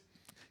 just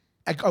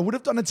I would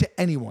have done it to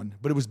anyone,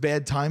 but it was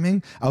bad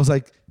timing. I was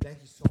like,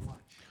 thank you so much.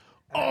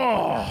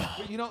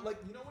 But you know when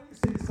you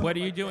say something. What are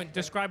you doing?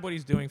 Describe what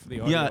he's doing for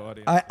the audio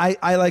audience.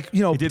 I like,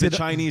 He did a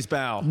Chinese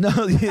bow. No,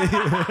 hold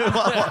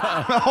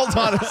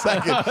on a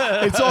second.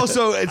 It's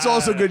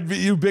also good,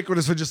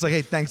 ubiquitous for just like,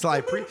 hey, thanks,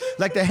 like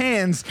the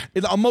hands,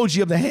 the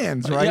emoji of the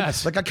hands, right?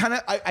 Yes. Like I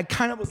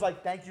kind of was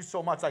like, thank you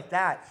so much, like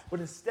that. But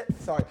instead,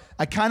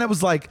 I kind of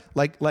was like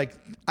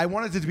I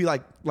wanted it to be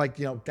like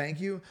thank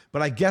you,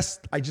 but I guess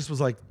I just was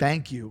like,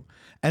 thank you.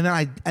 And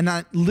then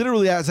I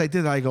literally, as I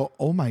did, I go,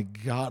 oh my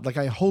God, like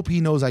I hope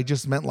he knows I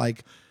just meant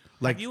like.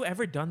 Have you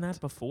ever done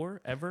that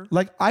before? Ever?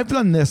 Like I've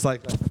done this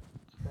like that.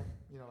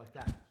 You know what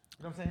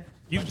I'm saying?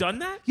 You've done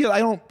that? Yeah,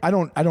 I don't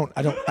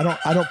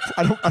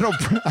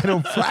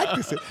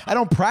practice it. I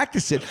don't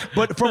practice it.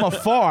 But from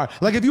afar,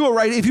 like if you were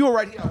right here, I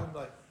would be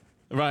like,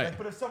 Right.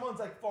 but if someone's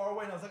like far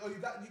away, and I was like, oh, you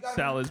got.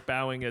 Sal is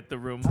bowing at the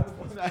room.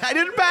 I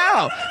didn't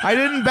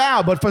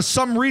bow, but for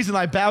some reason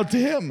I bowed to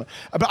him.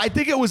 But I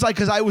think it was like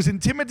because I was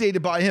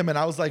intimidated by him and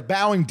I was like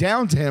bowing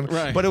down to him.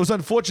 Right. But it was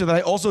unfortunate that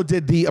I also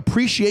did the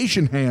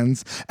appreciation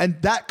hands, and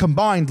that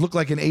combined looked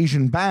like an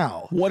Asian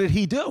bow. What did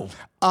he do?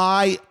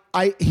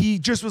 He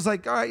just was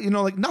like, all right,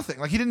 like nothing.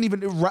 Like he didn't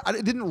even,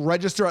 it didn't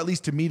register at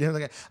least to me to him.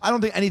 Like, I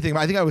don't think anything, but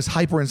I think I was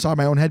hyper inside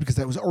my own head because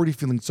I was already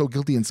feeling so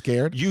guilty and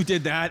scared. You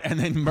did that, and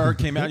then Merck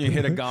came out and you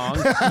hit a gong.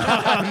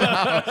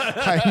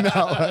 I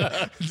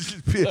know.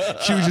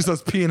 She was just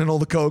us peeing in all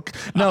the Coke.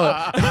 No.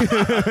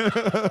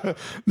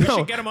 We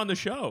should get him on the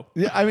show.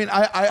 Yeah, I mean,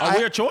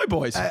 We're Choi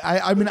boys.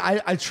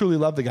 I truly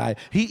love the guy.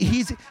 He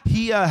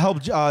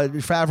helped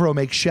Favreau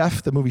make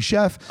Chef, the movie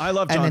Chef. I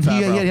love John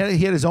Jon Favreau.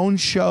 He had his own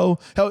show.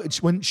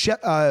 When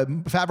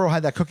Favreau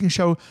had that cooking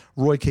show,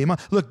 Roy came on.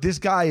 Look, this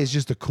guy is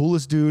just the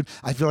coolest dude.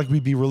 I feel like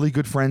we'd be really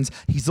good friends.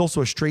 He's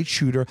also a straight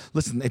shooter.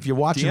 Listen, if you're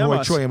watching DM Roy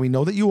us. Choi, and we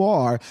know that you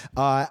are,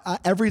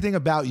 everything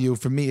about you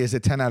for me is a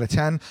 10 out of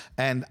 10.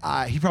 And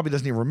he probably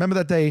doesn't even remember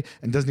that day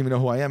and doesn't even know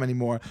who I am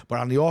anymore. But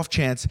on the off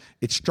chance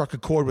it struck a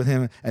chord with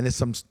him and there's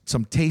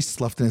some tastes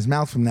left in his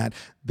mouth from that,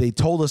 they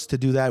told us to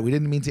do that. We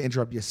didn't mean to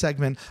interrupt your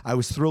segment. I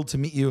was thrilled to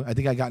meet you. I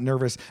think I got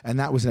nervous. And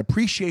that was an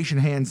appreciation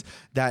hands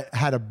that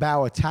had a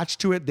bow attached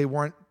to it. They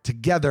weren't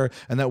together,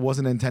 and that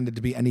wasn't intended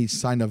to be any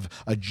sign of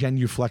a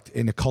genuflect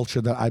in a culture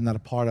that I'm not a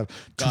part of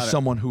to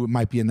someone who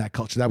might be in that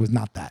culture. That was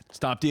not that.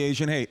 Stop the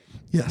Asian hate.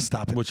 Yeah,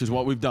 stop it. Which is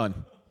what we've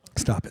done.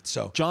 Stop it.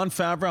 So, Jon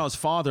Favreau's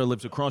father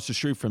lives across the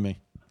street from me.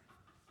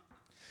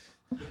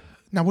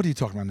 now what are you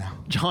talking about now?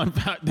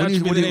 That's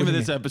the name of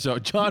this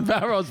episode. Jon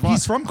Favreau's father.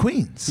 He's from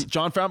Queens.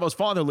 Jon Favreau's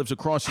father lives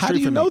across the How street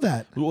do you from know me.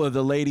 that? Well,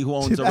 the lady who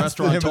owns the That's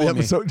restaurant name of the told me.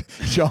 episode.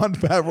 Jon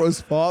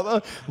Favreau's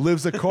father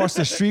lives across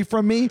the street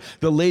from me.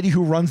 The lady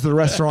who runs the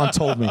restaurant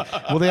told me.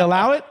 Will they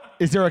allow it?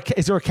 Is there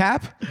a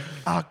cap?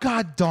 Oh,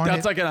 God darn it.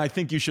 That's like an I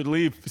think you should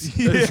leave.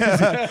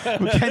 Yeah.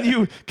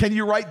 Can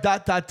you write ...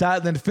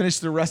 and then finish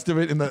the rest of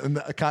it in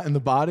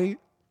the body?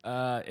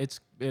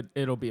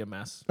 It'll be a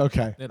mess.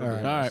 Okay. It'll All be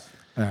a right. mess.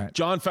 All right.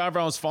 Jon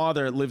Favreau's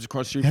father lives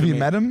across the street Have from you me.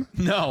 met him?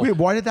 No. Wait,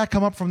 why did that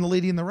come up from the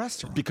lady in the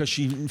restaurant? Because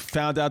she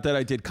found out that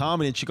I did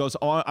comedy, and she goes,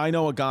 "Oh, I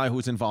know a guy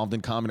who's involved in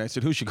comedy." I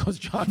said, "Who?" She goes,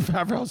 "Jon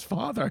Favreau's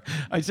father."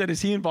 I said,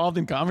 "Is he involved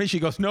in comedy?" She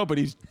goes, "No, but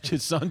his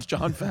son's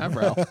Jon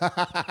Favreau."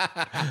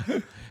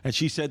 And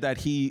she said that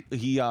he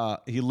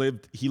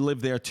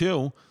lived there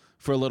too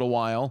for a little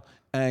while,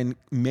 and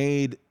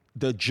made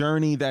the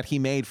journey that he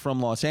made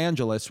from Los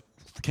Angeles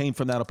came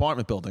from that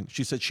apartment building.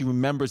 She said she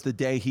remembers the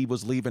day he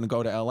was leaving to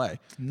go to LA,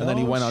 and then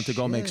he went on to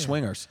go make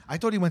Swingers. I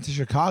thought he went to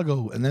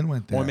Chicago and then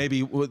went there. Or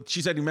maybe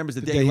she said he remembers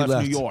the day he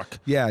left New York.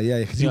 Yeah,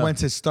 because he went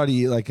to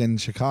study like in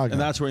Chicago.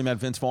 And that's where he met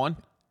Vince Vaughn?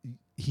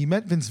 He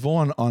met Vince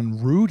Vaughn on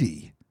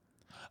Rudy.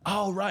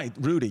 Oh, right.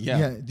 Rudy, yeah.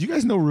 Yeah. Do you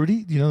guys know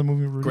Rudy? Do you know the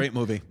movie Rudy? Great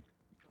movie.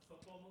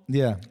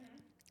 Yeah.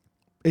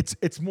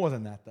 It's more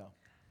than that though.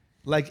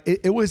 Like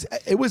it was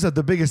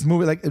the biggest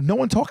movie. Like no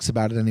one talks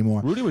about it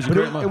anymore. Rudy was a But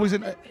great movie. It was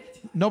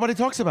nobody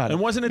talks about it.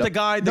 And wasn't it the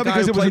guy who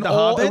because it was played the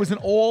Hobbit? It was an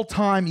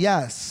all-time,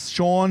 yes.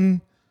 Sean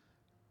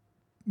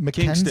McKenzie.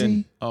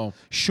 Kingston. Oh.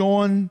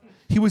 Sean.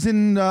 He was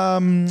in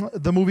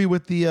the movie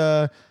with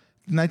the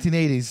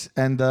 1980s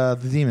and the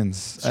Demons.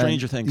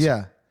 Stranger Things.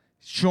 Yeah.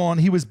 Sean.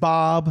 He was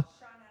Bob.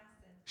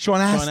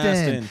 Sean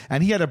Astin.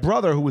 And he had a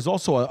brother who was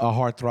also a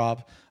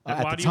heartthrob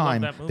at why the do you love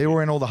time. that movie? They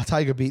were in all the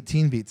Tiger Beat,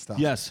 Teen Beat stuff.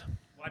 Yes.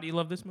 Why do you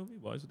love this movie?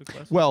 Why is it a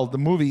classic? Well, the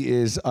movie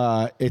is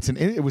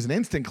it was an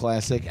instant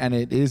classic, and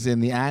it is in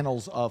the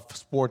annals of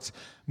sports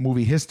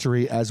movie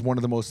history as one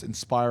of the most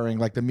inspiring,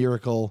 like the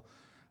Miracle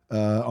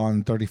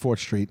on 34th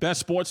Street. Best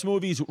sports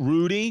movies: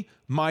 Rudy,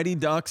 Mighty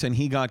Ducks, and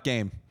He Got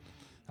Game.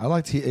 I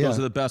liked Those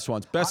are the best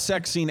ones. Best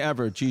sex scene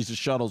ever: Jesus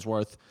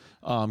Shuttlesworth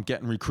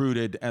getting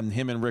recruited, and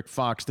him and Rick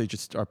Fox, they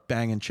just are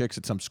banging chicks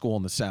at some school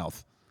in the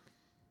South.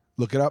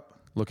 Look it up.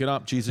 Look it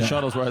up. Jesus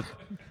Shuttlesworth.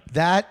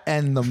 That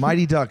and the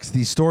Mighty Ducks,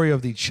 the story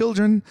of the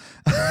children.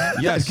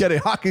 Yes. Get a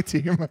hockey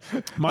team.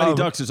 Mighty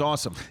Ducks is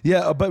awesome.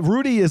 Yeah, but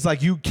Rudy is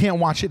like, you can't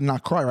watch it and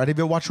not cry, right? Have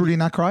you ever watched Rudy and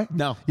not cry?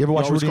 No. You ever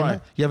watched You always Rudy? cry.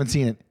 And not? You haven't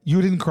seen it.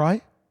 You didn't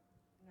cry?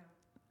 No.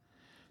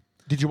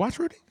 Did you watch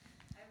Rudy?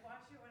 I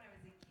watched it when I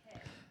was a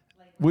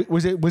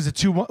kid. Like, Was it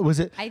too? Was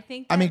it? I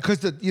think. I mean, because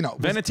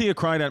Venetia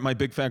cried at my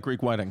big fat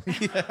Greek wedding.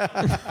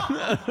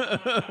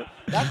 I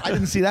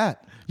didn't see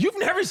that. You've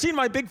never seen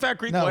my big fat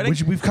Greek No, wedding?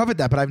 we've covered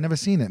that, but I've never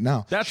seen it.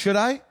 No. Should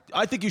I?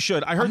 I think you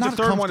should. I heard I'm the not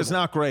third one is comfortable.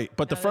 not great,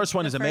 but the first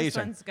one is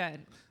amazing. The first one's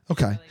good.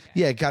 Okay. Really good.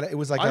 Yeah, got it. It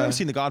was like I haven't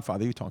seen The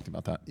Godfather. You talked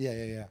about that.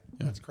 Yeah.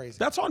 That's crazy.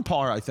 That's on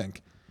par, I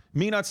think.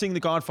 Me not seeing The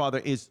Godfather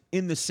is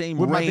in the same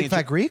With range my Big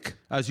Fat Greek?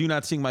 as you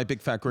not seeing my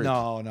Big Fat Greek.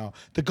 No.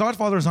 The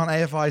Godfather is on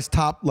AFI's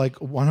top like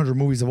 100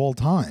 movies of all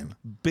time.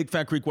 Big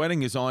Fat Greek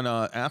Wedding is on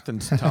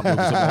Athens' top movies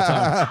of all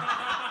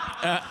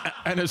time.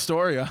 And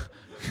Astoria.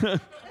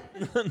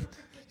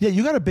 Yeah,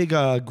 you got a big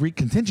Greek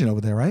contingent over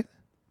there, right?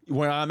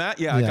 Where I'm at,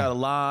 I Yeah. got a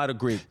lot of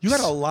Greek. You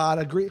got a lot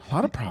of Greek. A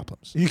lot of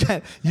problems. You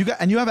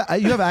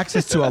have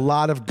access to a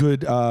lot of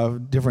good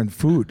different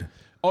food,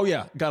 Oh,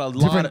 yeah. Got a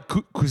lot of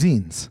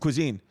cuisines.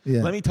 cuisine.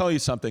 Yeah. Let me tell you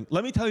something.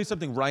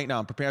 Right now.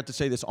 I'm prepared to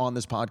say this on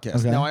this podcast.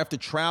 Okay. Now I have to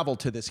travel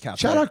to this cafe.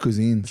 Shout out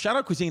cuisines. Shout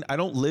out cuisine. I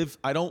don't live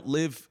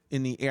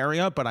in the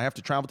area, but I have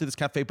to travel to this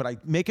cafe. But I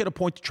make it a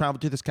point to travel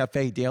to this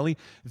cafe daily.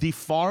 The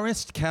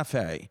Forest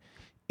Cafe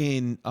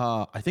in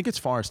I think it's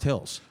Forest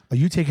Hills. Are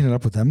you taking it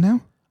up with them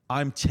now?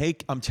 I'm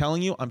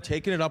telling you, I'm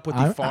taking it up with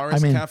the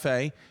Forest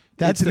Cafe.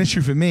 That's an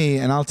issue for me,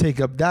 and I'll take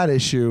up that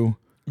issue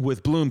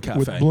with Bloom Cafe.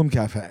 with Bloom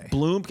Cafe.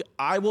 Bloom,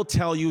 I will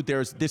tell you,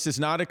 this is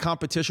not a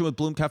competition with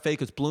Bloom Cafe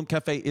because Bloom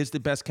Cafe is the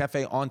best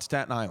cafe on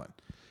Staten Island.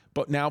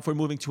 But now if we're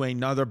moving to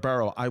another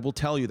borough, I will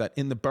tell you that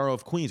in the borough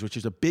of Queens, which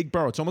is a big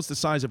borough, it's almost the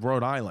size of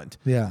Rhode Island.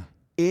 Yeah.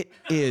 It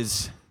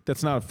is.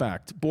 That's not a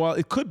fact. Well,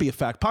 it could be a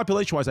fact.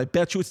 Population-wise, I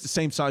bet you it's the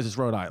same size as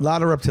Rhode Island. A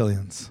lot of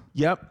reptilians.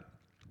 Yep.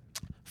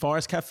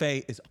 Forest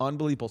Cafe is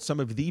unbelievable. Some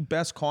of the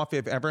best coffee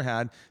I've ever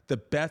had. They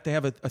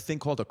have a thing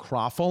called a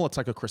croffle. It's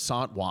like a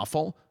croissant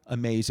waffle.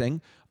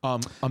 Amazing.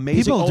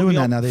 Amazing. People are doing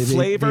oatmeal, that now. They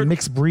flavored.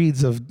 mix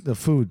breeds of the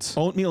foods.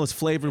 Oatmeal is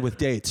flavored with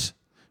dates.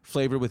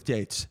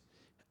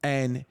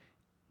 And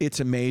it's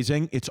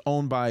amazing. It's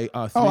owned by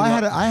I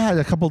had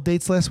a couple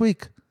dates last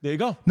week. There you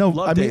go. No,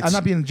 Love I mean dates. I'm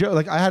not being a joke.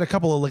 Like I had a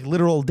couple of like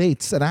literal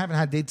dates, and I haven't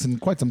had dates in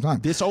quite some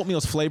time. This oatmeal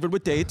is flavored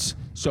with dates,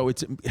 so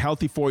it's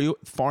healthy for you.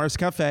 Forest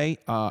Cafe,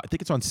 I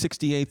think it's on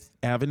 68th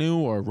Avenue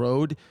or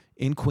Road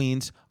in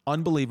Queens.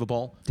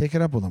 Unbelievable. Take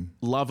it up with them.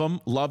 Love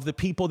them. Love the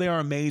people. They are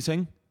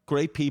amazing.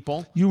 Great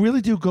people. You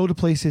really do go to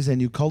places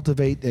and you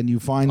cultivate and you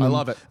find them. I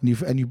love it.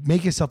 And you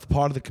make yourself a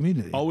part of the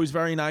community. Always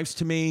very nice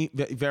to me.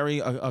 Very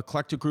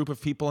eclectic group of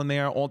people in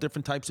there. All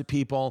different types of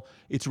people.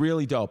 It's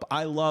really dope.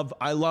 I love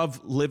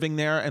living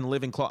there and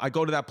living close. I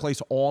go to that place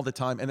all the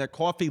time, and their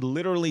coffee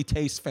literally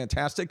tastes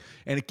fantastic,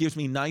 and it gives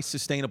me nice,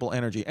 sustainable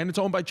energy. And it's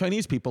owned by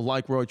Chinese people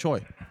like Roy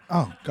Choi.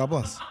 Oh, God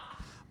bless.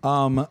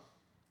 How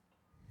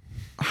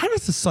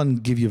does the sun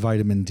give you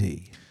vitamin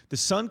D? The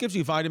sun gives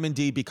you vitamin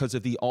D because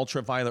of the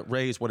ultraviolet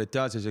rays. What it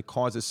does is it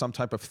causes some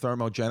type of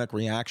thermogenic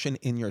reaction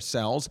in your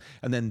cells,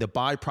 and then the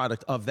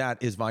byproduct of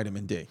that is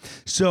vitamin D.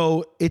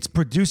 So it's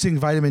producing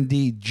vitamin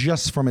D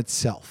just from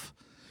itself.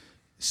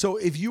 So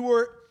if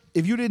you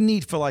didn't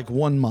eat for like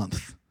 1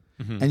 month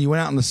and you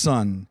went out in the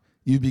sun,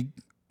 you'd be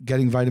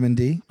getting vitamin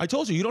D? I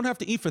told you, you don't have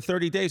to eat for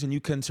 30 days and you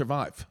can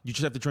survive. You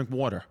just have to drink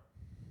water.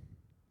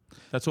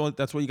 That's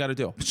what you got to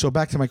do. So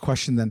back to my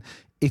question then.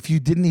 If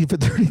you didn't eat for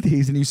 30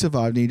 days and you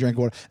survived and you drank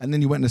water and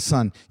then you went in the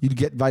sun, you'd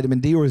get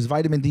vitamin D, or is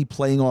vitamin D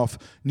playing off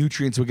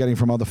nutrients we're getting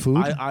from other food?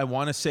 I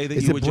want to say that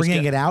is you it would bringing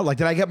just it out? Like,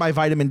 did I get my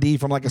vitamin D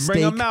from like a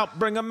bring steak?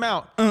 Bring them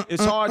out.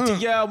 It's hard to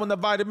yell when the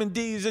vitamin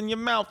D is in your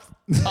mouth.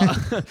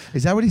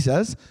 Is that what he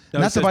says? No,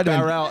 Not it says the vitamin.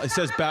 barrel. It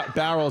says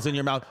barrels in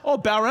your mouth. Oh,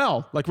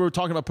 barrel. Like we were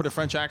talking about, put a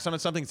French accent on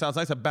something. It sounds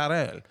nice. A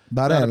barrel.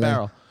 Barrel. Not a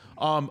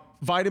barrel.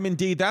 Vitamin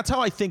D. That's how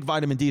I think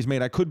vitamin D is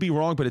made. I could be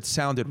wrong, but it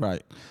sounded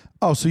right.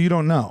 Oh, so you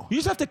don't know? You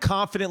just have to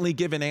confidently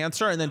give an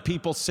answer, and then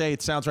people say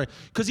it sounds right.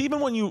 Because even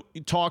when you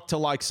talk to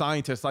like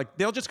scientists, like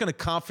they're just going to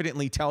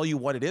confidently tell you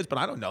what it is, but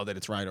I don't know that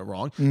it's right or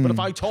wrong. But if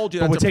I told you,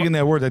 But that's we're taking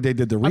their word that they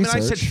did the research. I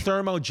mean, I said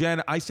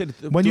thermogenic. I said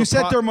when you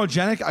said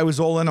thermogenic, I was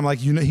all in. I'm like,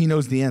 he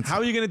knows the answer. How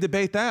are you going to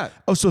debate that?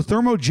 Oh, so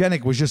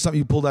thermogenic was just something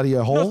you pulled out of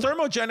your hole? No,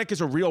 thermogenic is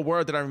a real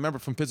word that I remember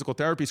from physical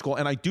therapy school,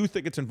 and I do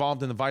think it's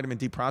involved in the vitamin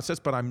D process,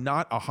 but I'm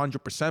not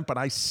 100%. But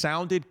I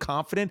sounded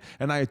confident,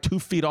 and I had 2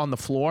 feet on the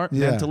floor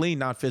mentally,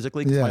 not physically,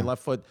 because my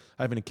left foot,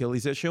 I have an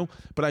Achilles issue.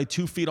 But I had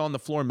 2 feet on the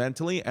floor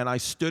mentally, and I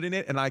stood in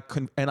it, and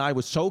I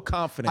was so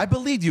confident. I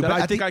believed you, that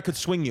but I think I could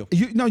swing you.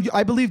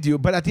 I believed you,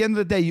 but at the end of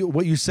the day,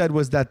 what you said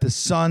was that the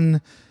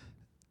sun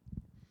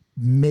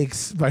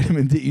makes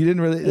vitamin D. You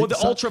didn't really. Well, the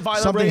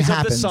ultraviolet rays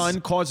of the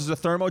sun causes a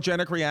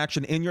thermogenic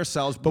reaction in your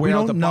cells, but we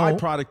don't the know.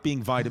 byproduct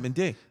being vitamin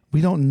D.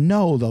 We don't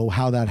know though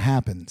how that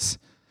happens.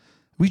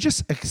 We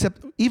just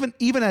accept, even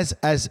as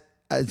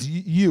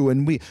you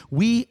and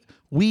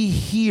we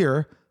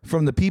hear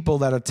from the people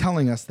that are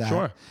telling us that,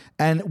 Sure.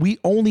 and we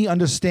only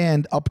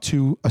understand up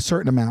to a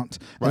certain amount,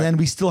 and then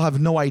we still have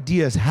no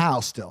ideas how.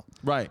 Still,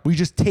 Right. We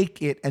just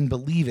take it and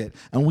believe it,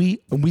 and we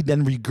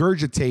then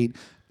regurgitate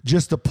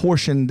just the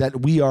portion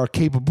that we are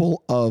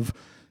capable of,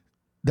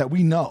 that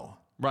we know.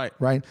 Right.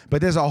 Right.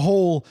 But there's a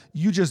whole.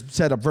 You just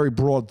said a very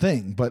broad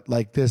thing, but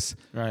like this.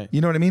 Right.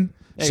 You know what I mean?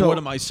 Hey, what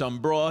am I, some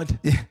broad?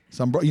 You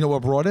know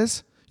what broad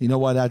is? You know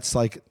what that's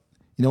like?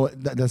 You know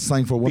what that's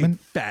slang for a woman? Big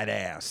fat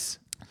ass.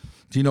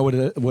 Do you know what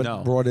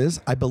No. broad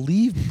is? I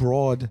believe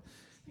broad.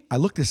 I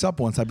looked this up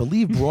once. I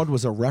believe broad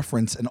was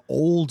an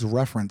old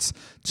reference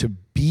to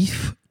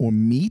beef or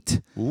meat,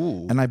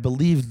 and I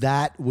believe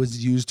that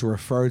was used to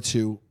refer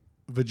to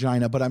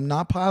vagina, but I'm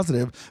not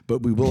positive.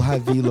 But we will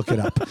have V look it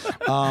up.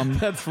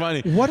 That's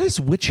funny. What is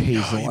witch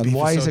hazel, your and beef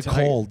why is is so it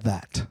tight. called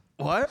that?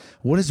 What?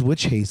 What is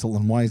witch hazel,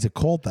 and why is it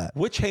called that?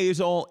 Witch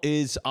hazel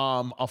is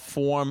a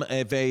form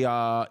of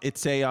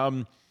it's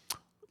a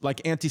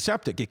like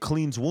antiseptic. It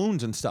cleans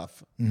wounds and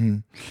stuff.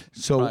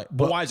 So, Right.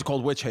 But why is it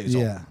called witch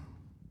hazel? Yeah.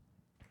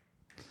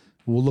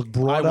 We'll look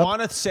broad I up.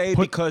 want to say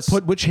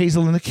Put witch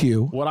hazel in the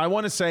queue. what I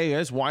want to say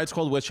is why it's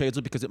called witch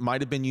hazel, because it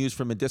might have been used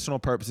for medicinal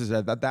purposes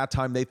that at that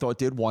time they thought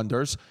did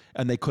wonders,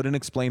 and they couldn't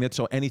explain it.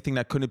 So anything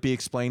that couldn't be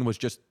explained was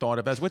just thought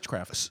of as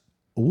witchcraft.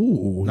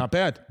 Ooh, Not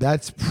bad.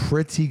 that's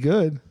pretty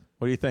good.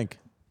 What do you think?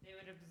 They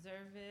would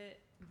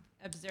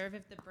observe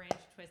if the branch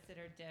twisted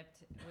or dipped,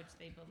 which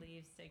they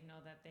believe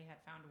signaled that they had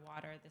found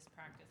water. This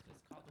practice was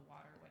called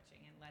water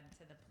witching and led to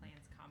the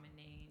plant's common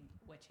name,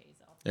 witch hazel.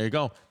 There you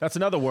go. That's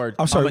another word.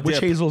 I'm sorry, a witch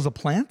dip. hazel is a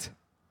plant?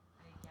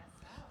 I guess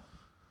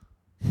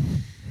so.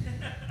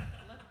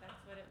 Look,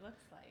 that's what it looks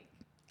like.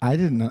 I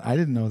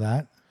didn't know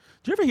that.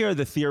 Do you ever hear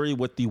the theory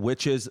with the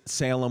witches,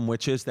 Salem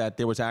witches, that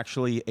there was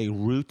actually a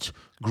root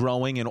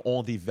growing in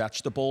all the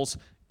vegetables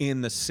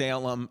in the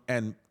Salem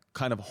and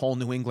kind of whole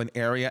New England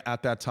area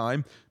at that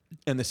time?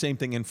 And the same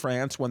thing in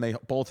France when they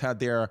both had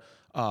their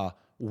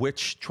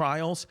witch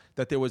trials,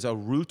 that there was a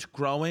root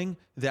growing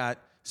that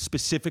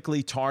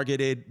specifically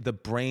targeted the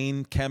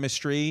brain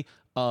chemistry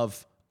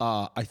of,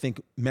 I think,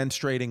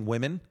 menstruating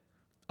women,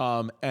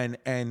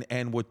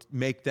 and would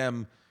make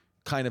them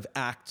kind of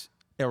act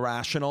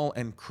irrational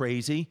and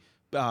crazy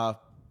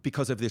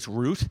because of this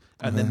root.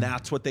 And then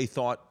that's what they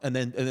thought. And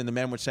then the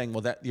men were saying,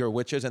 well, that you're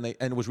witches. And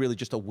it was really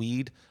just a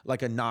weed,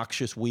 like a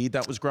noxious weed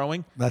that was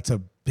growing. That's a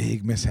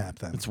big mishap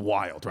then. It's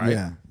wild,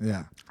 right?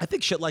 Yeah. I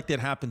think shit like that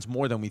happens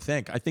more than we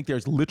think. I think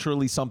there's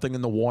literally something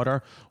in the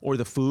water or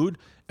the food,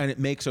 and it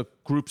makes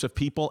groups of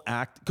people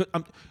act. 'Cause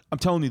I'm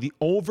telling you, the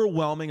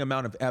overwhelming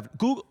amount of evidence.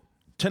 Google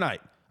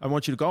tonight. I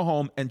want you to go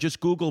home and just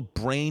Google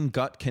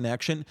brain-gut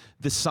connection.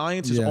 The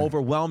science is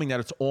overwhelming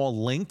that it's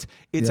all linked.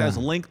 It's as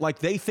linked, like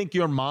they think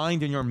your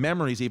mind and your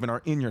memories even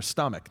are in your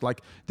stomach. Like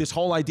this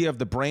whole idea of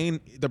the brain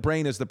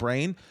is the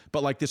brain,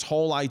 but like this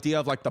whole idea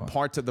of like the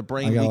parts of the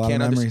brain I got we a lot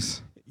can't of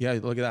understand.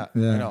 memories. Yeah, look at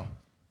that. Yeah. I know.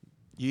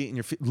 You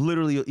eating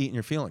literally eating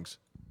your feelings.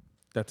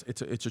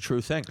 It's a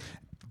true thing.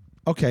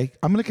 Okay,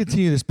 I'm going to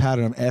continue this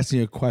pattern of asking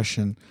you a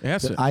question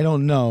Ask that it. I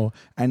don't know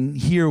and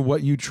hear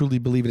what you truly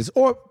believe it is.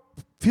 Or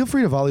feel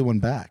free to volley one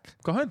back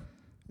Go ahead.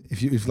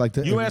 if you like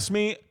to. You ask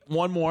me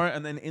one more,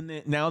 and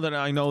then now that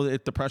I know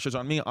that the pressure's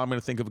on me, I'm going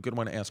to think of a good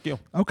one to ask you.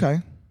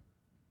 Okay.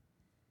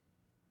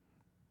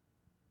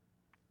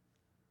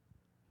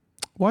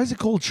 Why is it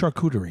called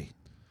charcuterie?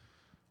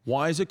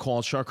 Why is it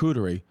called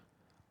charcuterie?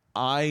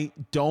 I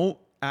don't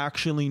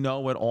actually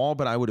know at all,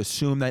 but I would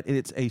assume that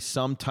it's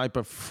some type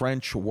of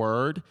French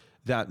word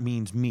that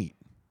means meat.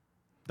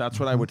 That's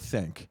what I would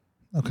think.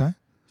 Okay.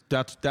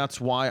 That's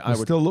why I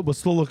would. We're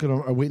still looking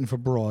or waiting for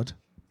broad.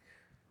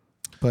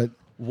 But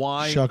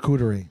Why?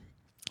 charcuterie.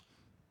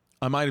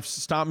 I might have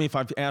stopped me if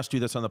I've asked you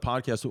this on the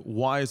podcast.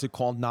 Why is it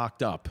called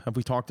knocked up? Have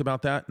we talked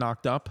about that?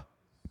 Knocked up?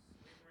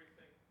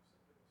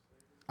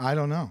 I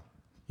don't know.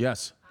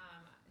 Yes.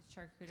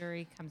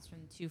 Charcuterie comes from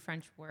two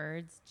French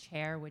words,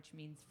 chair, which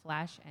means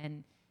flesh,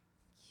 and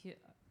coute,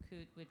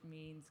 which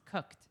means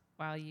cooked.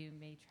 While you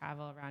may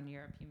travel around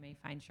Europe, you may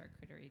find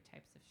charcuterie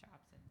types of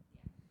shops.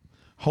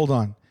 Hold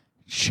on.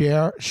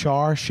 Share,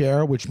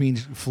 which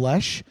means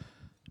flesh.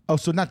 Oh,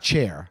 so not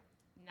chair.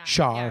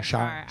 Char.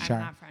 I'm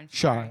not French.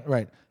 Char, sorry.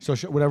 right. So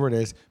whatever it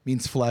is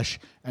means flesh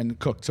and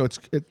cooked. So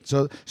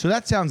so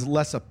that sounds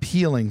less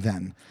appealing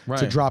then to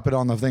Right. drop it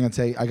on the thing and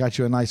say, I got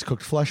you a nice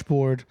cooked flesh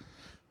board.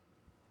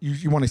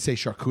 You want to say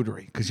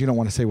charcuterie because you don't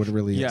want to say what it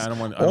really is. Yeah, I don't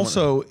want.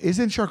 Also,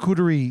 isn't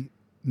charcuterie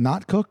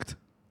not cooked?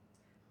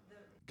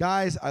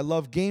 Guys, I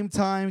love Game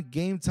Time.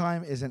 Game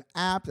Time is an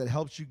app that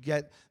helps you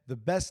get the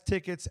best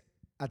tickets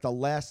at the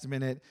last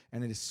minute,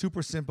 and it is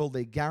super simple.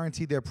 They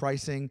guarantee their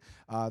pricing.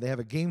 They have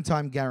a Game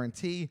Time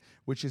guarantee,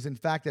 which is in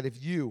fact that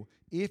if you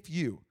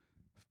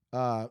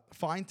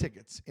find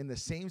tickets in the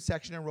same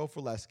section and row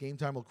for less. Game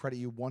Time will credit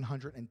you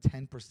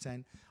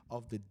 110%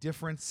 of the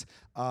difference.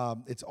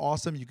 It's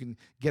awesome. You can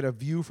get a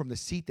view from the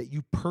seat that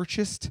you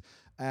purchased,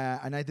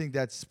 and I think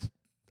that's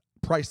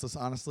priceless,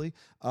 honestly.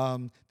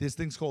 There's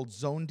things called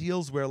zone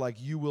deals where like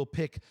you will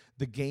pick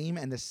the game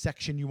and the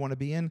section you want to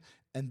be in,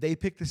 and they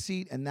pick the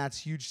seat, and that's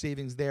huge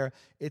savings there.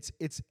 It's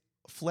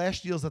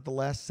flash deals at the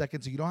last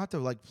second, so you don't have to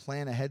like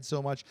plan ahead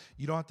so much.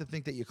 You don't have to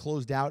think that you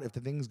closed out if the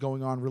thing's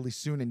going on really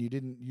soon and you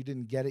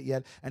didn't get it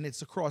yet. And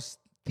it's across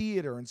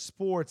theater and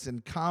sports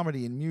and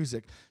comedy and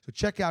music. So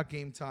check out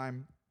Game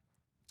Time.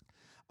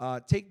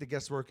 Take the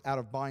guesswork out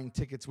of buying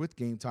tickets with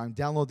Game Time.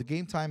 Download the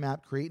Game Time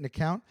app, create an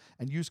account,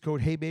 and use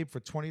code HeyBabe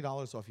for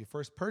 $20 off your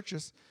first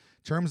purchase.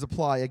 Terms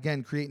apply.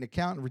 Again, create an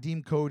account and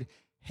redeem code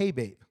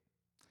HeyBabe.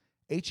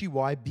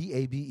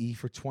 HeyBabe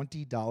for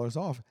 $20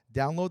 off.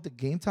 Download the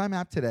Game Time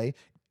app today.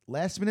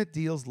 Last minute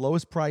deals,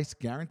 lowest price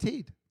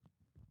guaranteed.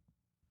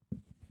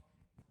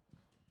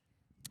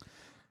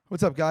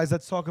 What's up, guys?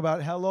 Let's talk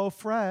about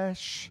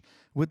HelloFresh.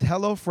 With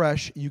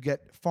HelloFresh, you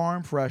get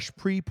farm fresh,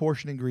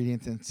 pre-portioned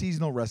ingredients and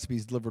seasonal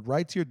recipes delivered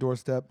right to your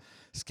doorstep.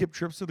 Skip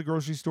trips to the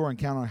grocery store and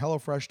count on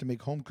HelloFresh to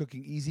make home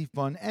cooking easy,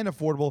 fun, and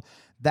affordable.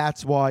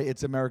 That's why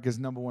it's America's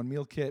 #1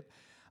 meal kit.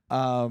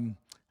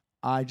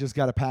 I just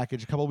got a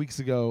package a couple weeks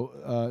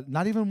ago,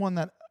 not even one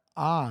that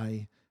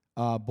I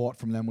bought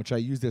from them, which I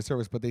use their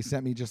service, but they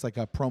sent me just like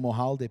a promo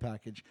holiday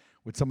package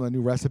with some of the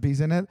new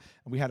recipes in it.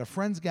 And we had a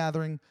friends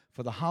gathering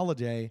for the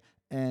holiday,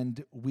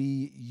 and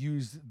we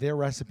used their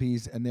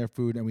recipes and their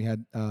food, and we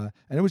had, and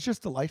it was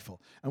just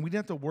delightful. And we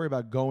didn't have to worry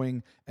about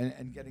going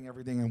and getting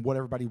everything and what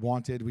everybody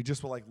wanted. We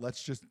just were like,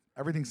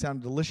 everything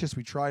sounded delicious.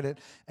 We tried it.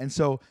 And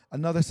so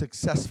another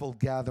successful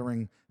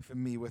gathering for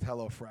me with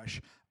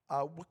HelloFresh.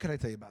 What can I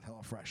tell you about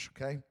HelloFresh,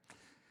 okay?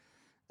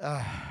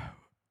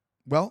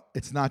 Well,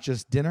 it's not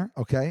just dinner,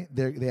 okay?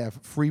 They have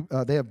free.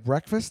 They have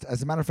breakfast.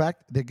 As a matter of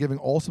fact, they're giving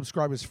all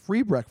subscribers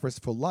free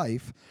breakfast for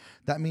life.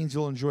 That means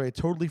you'll enjoy a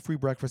totally free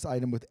breakfast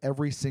item with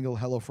every single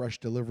HelloFresh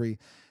delivery.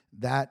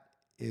 That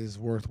is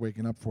worth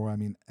waking up for. I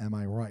mean, am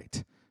I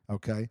right?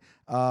 Okay.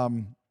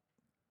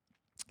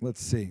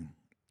 Let's see.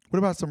 What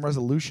about some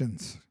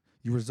resolutions?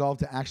 You resolve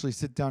to actually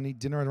sit down and eat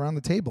dinner around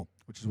the table,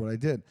 which is what I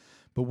did.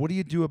 But what do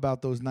you do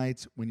about those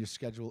nights when your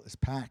schedule is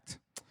packed?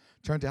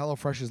 Turn to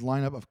HelloFresh's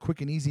lineup of quick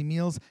and easy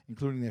meals,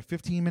 including their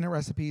 15-minute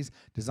recipes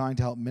designed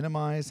to help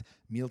minimize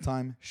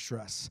mealtime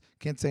stress.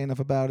 Can't say enough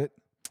about it.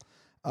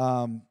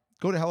 Go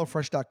to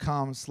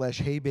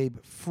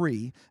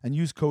HelloFresh.com/HeyBabeFree and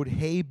use code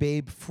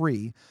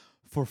HeyBabeFree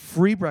for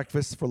free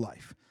breakfast for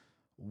life.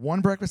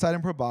 One breakfast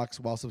item per box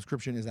while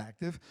subscription is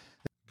active.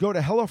 Go to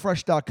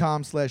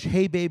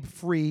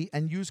HelloFresh.com/HeyBabeFree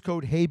and use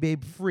code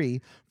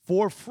HeyBabeFree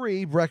for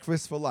free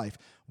breakfast for life.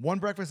 One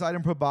breakfast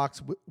item per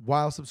box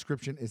while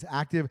subscription is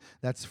active.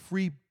 That's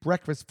free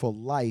breakfast for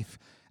life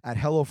at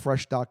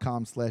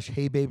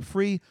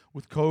HelloFresh.com/HeyBabeFree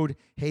with code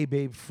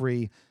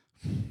HeyBabeFree.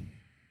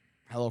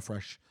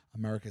 HelloFresh,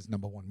 America's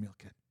 #1 meal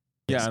kit.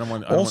 Yeah, I don't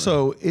want.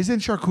 Also, isn't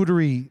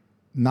charcuterie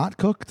not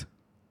cooked?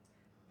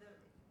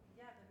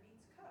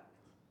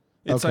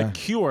 It's Okay. like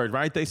cured,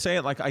 right? They say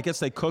it like, I guess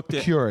they cooked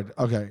it. Cured.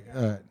 Okay.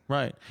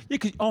 Right. Yeah.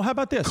 How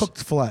about this?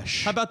 Cooked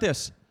flesh. How about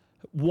this?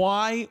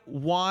 Why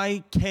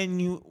can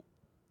you,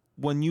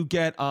 when you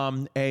get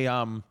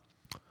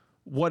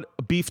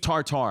beef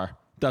tartare,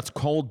 that's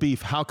cold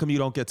beef, how come you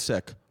don't get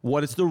sick?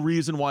 What is the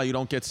reason why you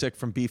don't get sick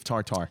from beef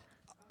tartare?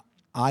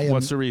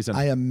 What's the reason?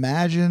 I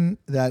imagine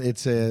that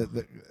it's a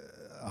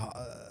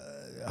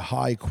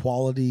high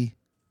quality,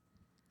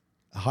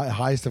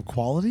 highest of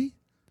quality.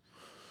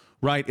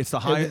 Right, it's the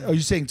high. Are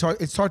you saying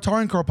it's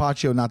tartare and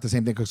carpaccio not the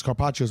same thing? Because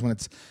carpaccio is when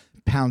it's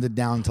pounded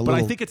down to little.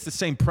 But I think it's the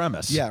same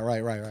premise. Yeah,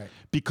 right.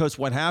 Because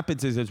what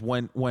happens is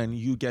when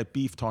you get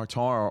beef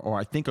tartare or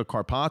I think a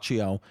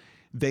carpaccio,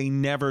 they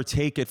never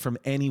take it from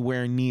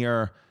anywhere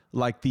near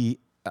like the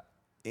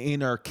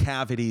inner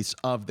cavities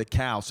of the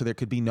cow, so there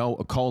could be no E.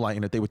 coli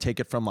in it. They would take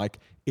it from like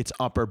its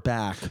upper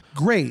back.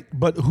 Great,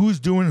 but who's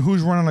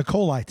running a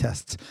coli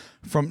tests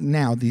from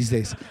now these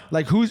days?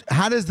 Like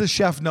how does the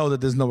chef know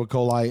that there's no E.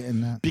 coli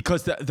in that?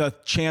 Because the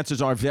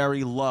chances are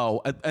very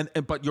low. And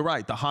but you're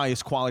right, the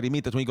highest quality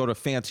meat. That's when you go to a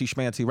fancy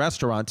schmancy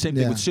restaurant. Same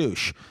thing with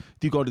sushi.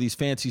 If you go to these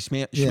fancy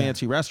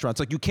schmancy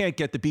restaurants, like you can't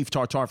get the beef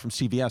tartare from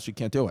CVS. You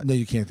can't do it. No,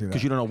 you can't do that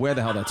because you don't know where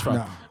the hell that's from.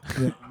 No,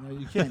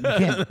 you can't.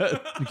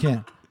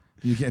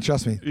 You can't.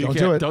 Trust me. Don't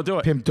do it. Don't do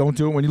it. Pimp, don't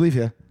do it when you leave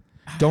here.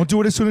 Don't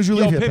do it as soon as you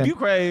leave here, Pimp, Pimp. you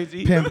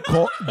crazy. Pimp,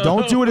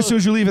 don't do it as soon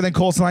as you leave and then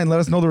call tonight and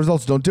let us know the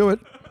results. Don't do it.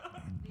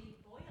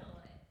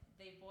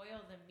 They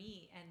boil the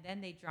meat and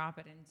then they drop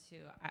it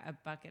into a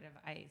bucket of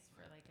ice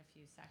for like a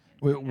few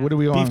seconds. Wait, what are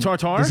we on? Beef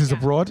tartare? This is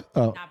abroad?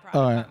 Oh. Not broad.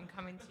 All right. I'm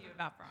coming to you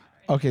about broad.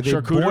 Right? Okay, they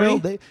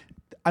Charcuterie?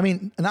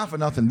 not for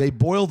nothing. They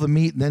boil the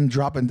meat and then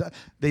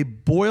they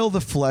boil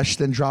the flesh,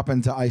 then drop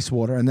into ice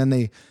water, and then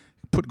they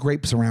put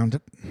grapes around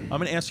it. I'm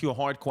going to ask you a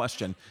hard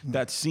question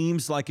that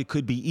seems like it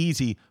could be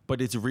easy, but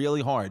it's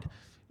really hard.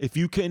 If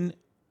you can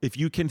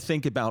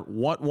think about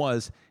what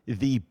was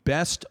the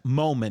best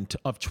moment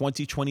of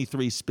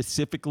 2023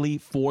 specifically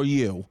for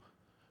you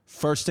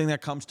First thing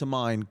that comes to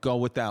mind, go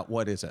with that.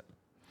 What is it?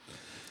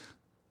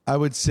 I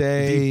would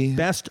say The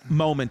best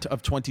moment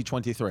of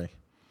 2023.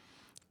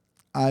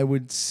 I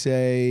would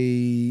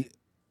say,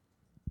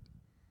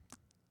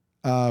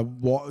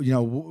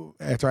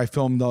 after I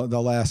filmed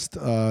the last,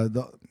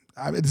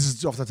 this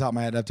is off the top of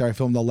my head. After I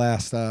filmed the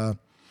last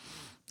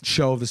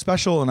show of the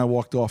special, and I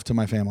walked off to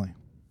my family.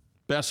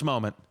 Best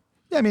moment.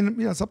 Yeah, I mean,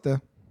 it's up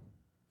there.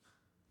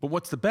 But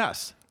what's the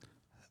best?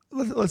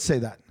 Let's say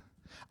that.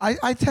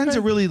 I tend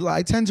to really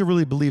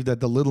believe that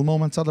the little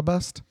moments are the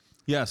best.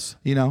 Yes.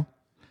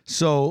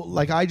 So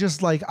like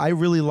I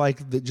really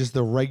like just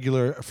the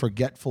regular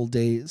forgetful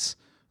days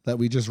that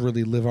we just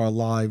really live our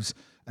lives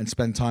and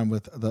spend time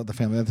with the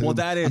family. Well,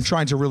 I'm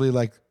trying to really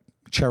like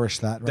cherish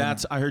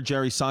that. I heard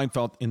Jerry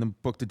Seinfeld in the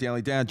book The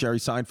Daily Dad. Jerry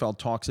Seinfeld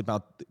talks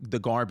about the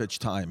garbage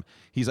time.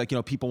 He's like,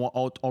 people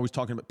always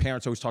talking about,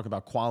 parents always talk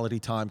about quality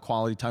time,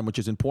 which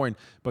is important.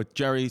 But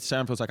Jerry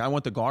Seinfeld's like, I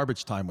want the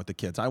garbage time with the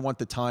kids. I want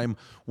the time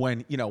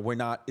when,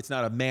 it's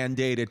not a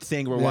mandated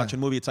thing. We're watching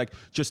a movie. It's like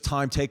just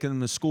time taking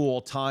them to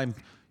school, time,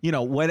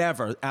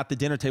 whatever, at the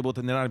dinner table,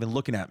 and they're not even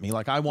looking at me.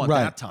 Like, I want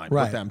that time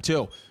with them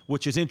too,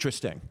 which is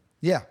interesting.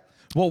 Yeah.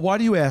 Well, why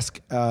do you ask?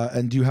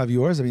 And do you have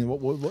yours? I mean,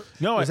 what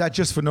no, is that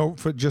just you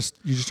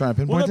just trying to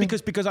pinpoint? Well, no,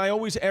 because I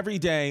always every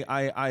day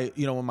I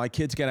when my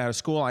kids get out of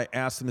school, I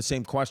ask them the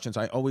same questions.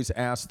 I always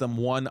ask them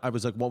one. I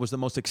was like, what was the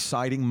most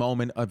exciting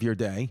moment of your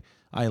day?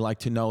 I like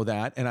to know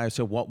that. And I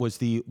said, was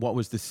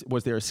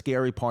there a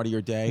scary part of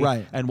your day?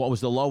 Right. And what was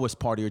the lowest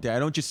part of your day? I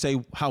don't just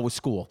say, how was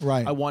school?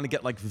 Right. I want to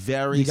get like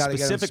very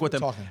specific with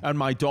them. Talking. And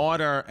my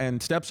daughter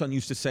and stepson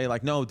used to say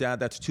like, no, Dad,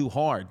 that's too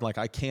hard. Like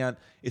I can't,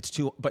 it's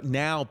too, but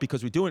now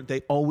because we do it,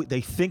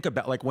 they think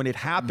about like when it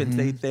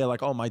happens, they're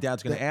like, oh, my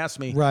dad's going to ask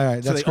me.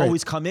 Right. So That's they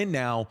always come in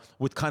now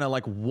with kind of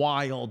like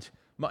wild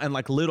and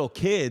like little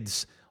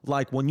kids.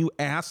 Like when you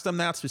ask them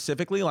that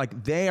specifically,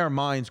 like their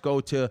minds go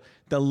to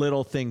the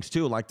little things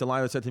too. Like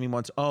Delilah said to me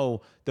once,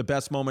 oh, the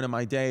best moment of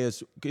my day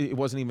is, it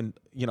wasn't even,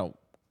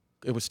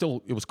 it was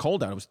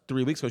cold out. It was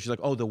 3 weeks ago. She's like,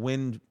 oh, the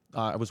wind,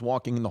 I was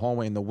walking in the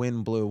hallway and the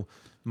wind blew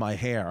my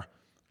hair.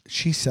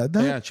 She said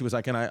that? Yeah. She was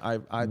like, and I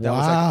that was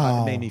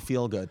like, it made me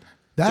feel good.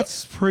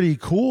 That's pretty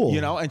cool.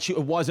 And it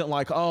wasn't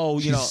like, oh,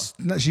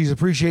 she's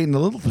appreciating the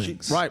little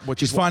things. Right.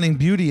 She's finding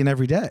beauty in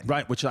every day.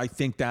 Right. Which I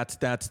think that's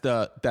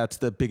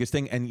the biggest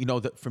thing. And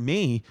that for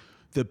me,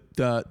 it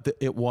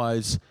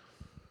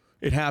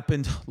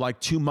happened like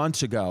 2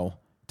 months ago.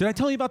 Did I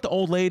tell you about the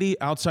old lady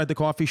outside the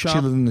coffee shop?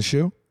 She lived in the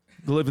shoe?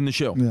 Lived in the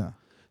shoe. Yeah.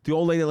 The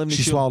old lady lived in the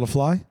shoe. She swallowed a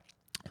fly?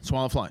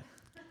 Swallowed a fly.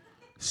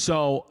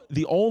 So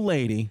the old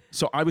lady,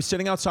 I was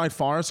sitting outside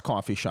Forest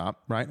Coffee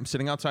Shop, right? I'm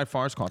sitting outside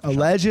Forest Coffee Shop.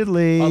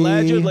 Allegedly,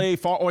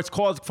 it's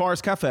called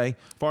Forest Cafe.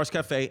 Forest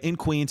Cafe in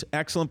Queens.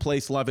 Excellent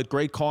place. Love it.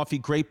 Great coffee,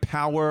 great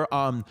power,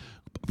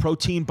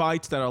 protein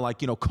bites that are like,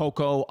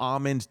 cocoa,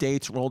 almonds,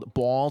 dates, rolled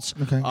balls.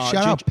 Okay.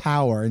 Shout out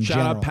Power in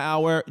general. Shout out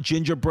Power,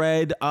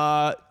 gingerbread,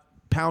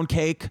 pound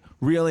cake.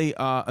 Really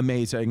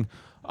amazing.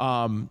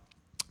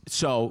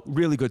 So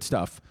really good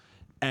stuff.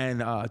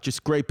 And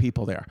just great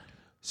people there.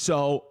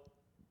 So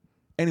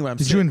anyway,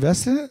 Did you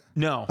invest in it?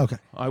 No. Okay.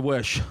 I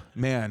wish.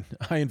 Man,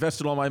 I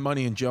invested all my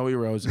money in Joey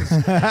Rose's.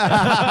 You're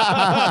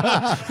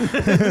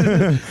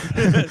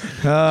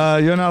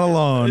not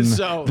alone.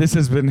 So- this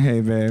has been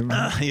Hey Babe.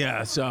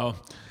 Yeah, so...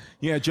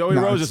 Yeah, Joey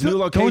Rose's new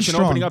going location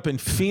strong. opening up in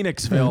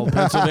Phoenixville,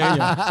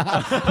 Pennsylvania.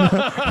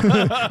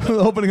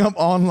 Opening up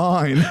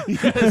online.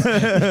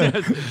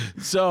 Yes.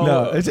 So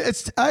No,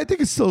 it's. I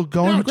think it's still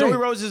going great. Joey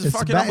Rose is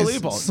fucking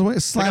unbelievable.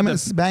 Slamming,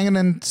 banging,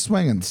 and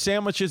swinging.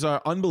 Sandwiches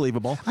are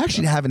unbelievable. I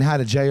actually haven't had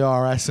a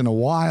JRS in a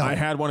while. I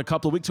had one a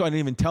couple of weeks ago. I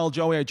didn't even tell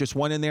Joey. I just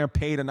went in there,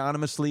 paid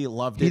anonymously,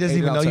 loved it. He doesn't ate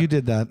it even know outside. you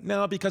did that.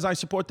 No, because I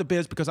support the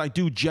biz, because I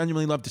do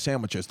genuinely love the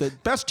sandwiches. The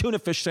best tuna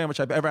fish sandwich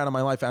I've ever had in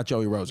my life at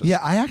Joey Rose's. Yeah,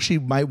 I actually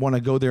might want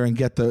to go there and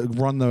get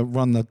run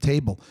the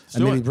table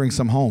and maybe bring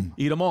some home.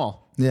 Eat them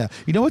all. Yeah.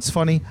 You know what's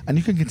funny? And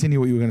you can continue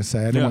what you were going to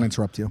say. I didn't want to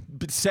interrupt you.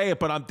 But say it,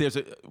 but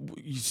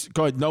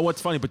go ahead. Know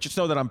what's funny, but just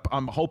know that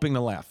I'm hoping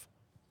to laugh.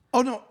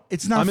 Oh no,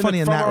 it's not I'm funny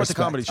in in the front that row at the respect.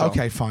 comedy show.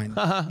 Okay, fine.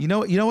 You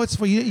know what's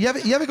funny?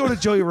 You ever go to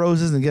Joey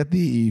Rose's and get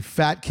the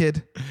fat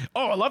kid?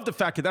 Oh, I love the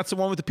fat kid. That's the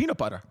one with the peanut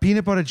butter.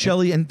 Peanut butter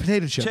jelly and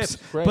potato chips.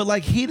 Right. But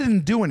like he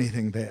didn't do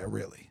anything there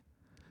really.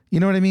 You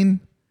know what I mean?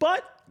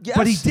 But yes.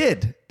 But he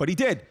did. But he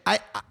did. I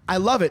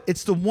love it.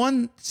 It's the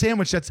one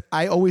sandwich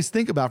I always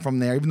think about from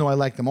there, even though I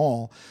like them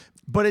all.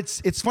 But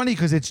it's funny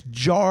because it's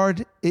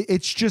jarred.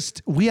 It's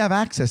just we have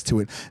access to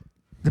it.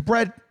 The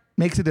bread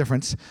makes a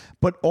difference,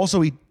 but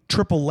also he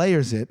triple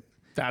layers it.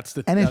 It's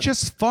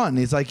just fun.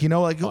 It's like,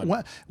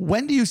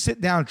 when do you sit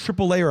down,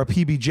 triple layer a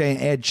PBJ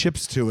and add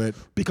chips to it?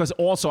 Because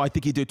also I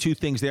think he did two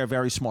things there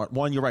very smart.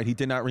 One, you're right. He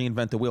did not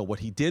reinvent the wheel. What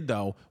he did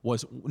though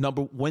was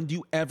when do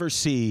you ever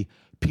see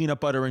peanut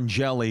butter and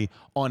jelly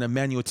on a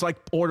menu? It's like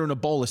ordering a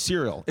bowl of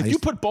cereal. If you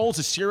put bowls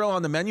of cereal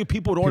on the menu,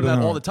 people would order that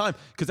all the time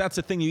because that's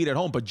the thing you eat at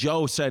home. But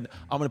Joe said,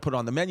 I'm going to put it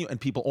on the menu,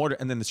 and people order.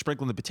 And then the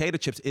sprinkle and the potato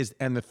chips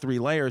and the 3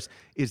 layers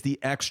is the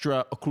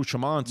extra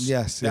accoutrements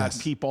that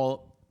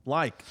people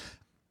like.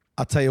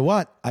 I'll tell you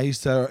what. I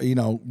used to,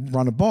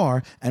 run a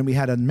bar, and we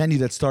had a menu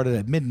that started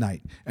at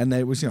midnight, and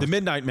it was, The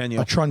midnight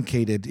menu. a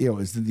truncated, it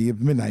was the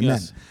midnight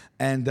Yes.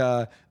 men,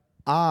 and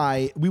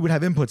we would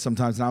have input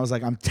sometimes, and I was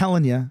like, I'm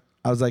telling you,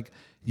 I was like,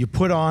 you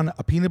put on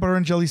a peanut butter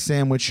and jelly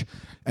sandwich,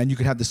 and you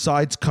could have the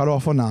sides cut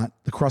off or not,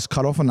 the crust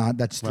cut off or not.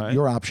 That's Right.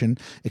 your option.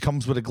 It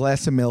comes with a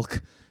glass of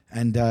milk.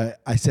 And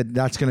I said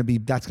that's gonna be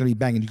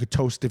banging. You could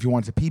toast if you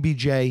wanted a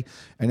PBJ,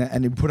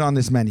 and you put it on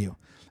this menu.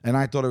 And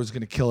I thought it was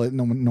gonna kill it.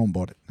 No one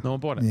bought it. No one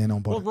bought it. Yeah, no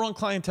one bought Well, it. wrong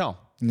clientele.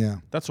 Yeah,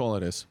 That's all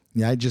it is.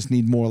 yeah. I just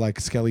need more like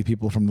skelly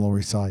people from the Lower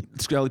East Side.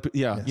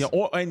 Yeah. And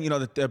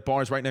the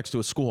bar's right next to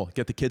a school.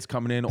 Get the kids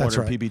coming in,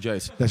 ordering right.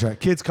 PBJs. That's right.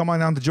 Kids, come on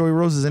down to Joey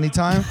Rose's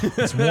anytime.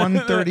 It's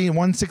 130,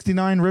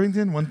 169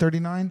 Rivington,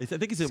 139. I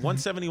think it's at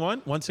 171,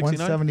 169.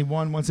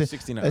 171, 169.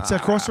 69. It's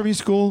across from your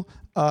school.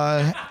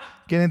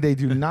 Again, they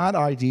do not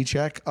ID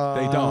check.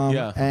 They don't,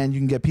 yeah. And you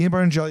can get peanut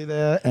butter and jelly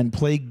there and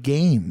play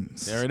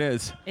games. There it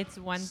is. It's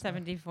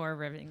 174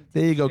 Rivington.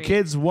 There you go, Street.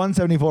 kids.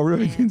 174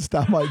 Rivington.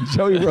 Stop by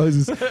Joey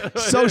Rose's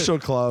Social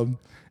Club.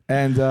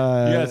 And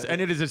Yes,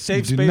 and it is a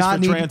safe you do space not for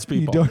need- trans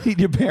people. You don't need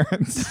your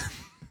parents.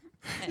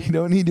 You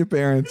don't need your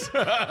parents.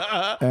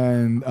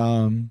 And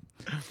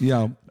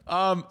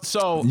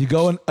So you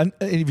go in, and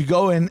if you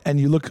go in and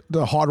you look,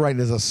 the hard right,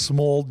 there's a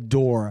small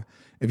door.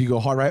 If you go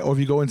hard right, or if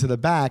you go into the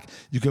back,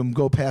 you can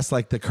go past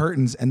like the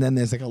curtains, and then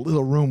there's like a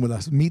little room with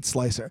a meat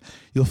slicer.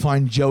 You'll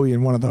find Joey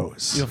in one of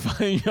those. you'll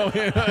find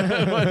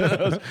one of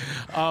those.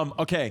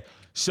 Okay,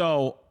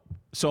 so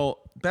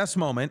best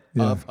moment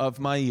of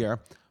my year,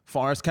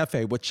 Forest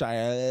Cafe, which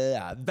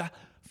I love.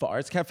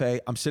 Forest Cafe.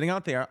 I'm sitting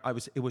out there.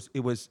 It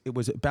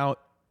was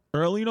about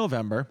early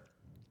November,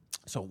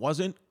 so it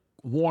wasn't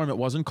warm. It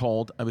wasn't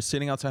cold. I was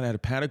sitting outside. I had a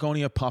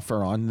Patagonia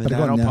puffer on, the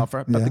Patagonia, Nano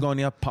puffer, yeah.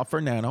 Patagonia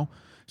puffer Nano.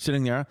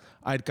 Sitting there,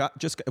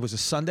 it was a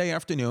Sunday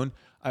afternoon.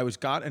 I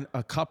got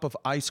a cup of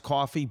iced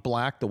coffee,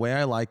 black, the way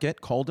I like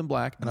it, cold and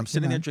black. And I'm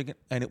sitting there drinking,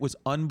 and it was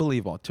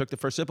unbelievable. I took the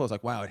first sip. I was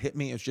like, wow, it hit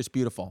me. It was just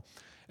beautiful.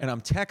 And I'm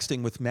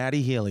texting with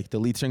Maddie Healy, the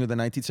lead singer of the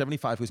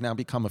 1975, who's now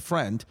become a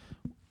friend.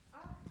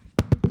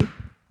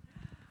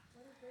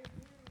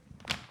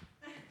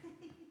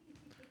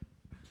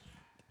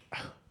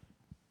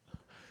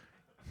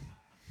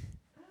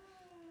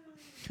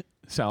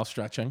 Sal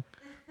stretching.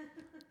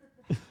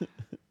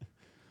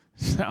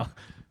 Sal.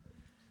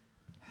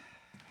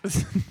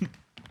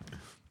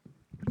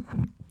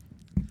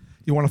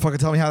 You want to fucking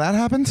tell me how that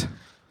happened?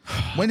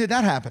 When did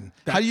that happen?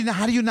 How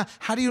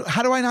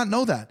do I not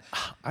know that?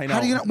 I know.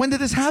 How do you not? When did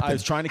this happen? I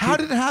was trying to How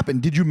keep- did it happen?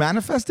 Did you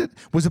manifest it?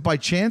 Was it by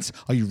chance?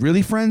 Are you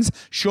really friends?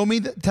 Show me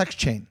the text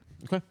chain.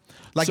 Okay.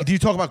 Like, So- do you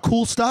talk about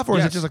cool stuff, or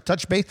is it Yes. just like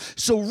touch base?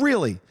 So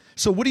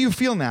what do you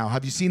feel now?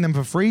 Have you seen them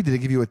for free? Did they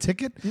give you a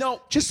ticket?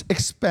 No. Just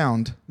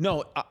expound.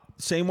 No,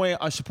 same way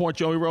I support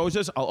Joey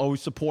Rose's, I'll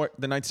always support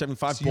the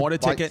 1975. So you bought a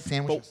buy ticket.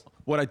 sandwiches? But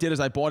what I did is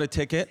I bought a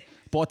ticket,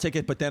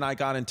 but then I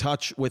got in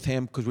touch with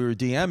him because we were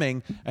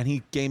DMing, and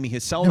he gave me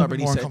his cell Never number.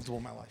 been And he more said, uncomfortable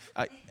in my life.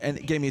 and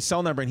he gave me his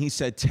cell number, and he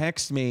said,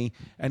 text me.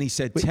 And he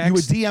said, Wait, text. you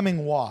were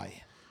DMing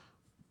why?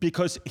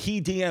 Because he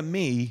DM'd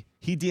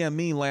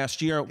me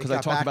last year because I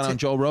got talked back about it to- on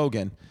Joe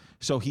Rogan.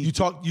 So You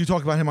talked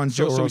about him on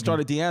Joe So Rogan. we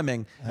started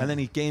DMing, and then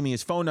he gave me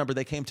his phone number.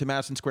 They came to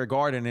Madison Square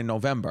Garden in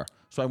November.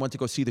 So I went to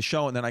go see the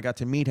show, and then I got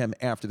to meet him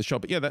after the show.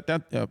 But yeah,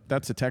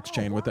 that's a text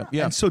chain with them.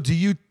 Yeah, And so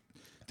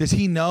does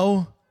he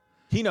know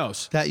he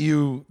knows. that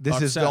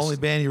this is the Obsessed. only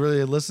band you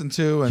really listen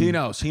to? And He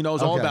knows. He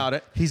knows all Okay. about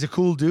it. He's a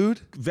cool dude.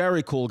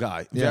 Very cool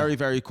guy. Yeah. Very,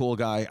 very cool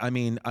guy. I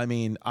mean,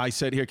 I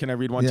said, here, can I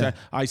read one? Yeah.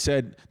 Text? I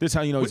said, this is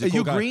how you know he's Are a cool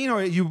you guy. green or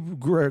are you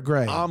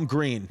gray? I'm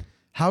green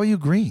How are you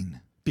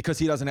green? because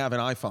he doesn't have an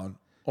iPhone.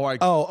 Or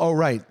Oh,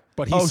 right.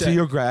 But he so said-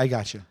 you're gray. I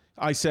got you.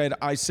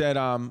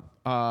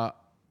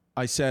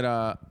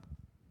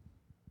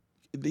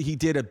 He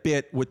did a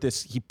bit with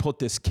this. He put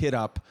this kid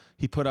up.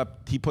 He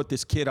put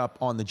this kid up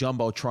on the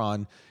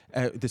jumbotron.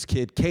 This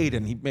kid,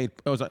 Caden, it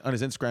was on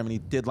his Instagram, and he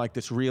did like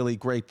this really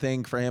great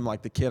thing for him.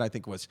 Like the kid, I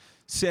think, was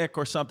sick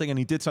or something, and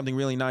he did something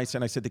really nice.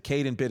 And I said, the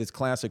Caden bit is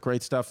classic,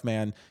 great stuff,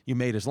 man. You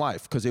made his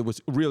life because it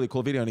was a really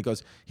cool video. And he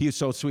goes, he is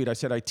so sweet. I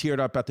said, I teared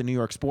up at the New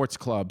York Sports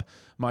Club.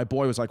 My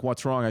boy was like,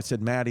 what's wrong? I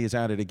said, Maddie is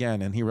at it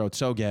again. And he wrote,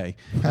 so gay.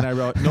 And I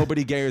wrote,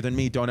 nobody gayer than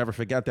me. Don't ever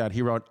forget that.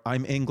 He wrote,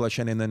 I'm English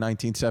and in the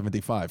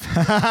 1975,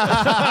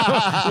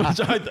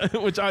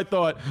 which I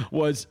thought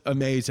was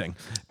amazing.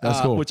 That's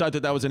cool. Which I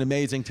thought that was an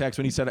amazing text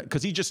when he said it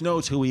because he just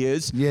knows who he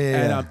is.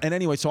 Yeah. And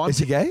anyway, so I'm. Is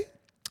he gay?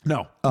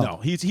 No, no.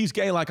 He's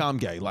gay like I'm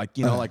gay. Like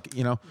you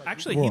know.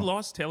 Actually, he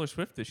lost Taylor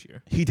Swift this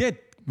year. He did.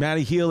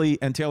 Maddie Healy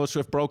and Taylor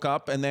Swift broke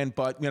up, and then,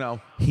 but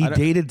He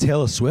dated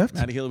Taylor Swift?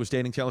 Maddie Healy was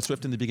dating Taylor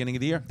Swift in the beginning of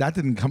the year. That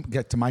didn't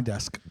get to my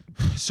desk.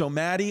 So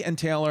Maddie and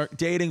Taylor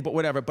dating, but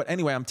whatever. But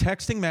anyway, I'm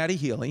texting Maddie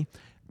Healy,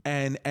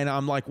 and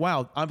I'm like,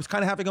 wow. I was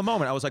kind of having a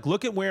moment. I was like,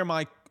 look at where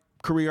my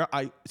career.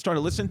 I started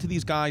listening to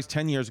these guys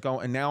 10 years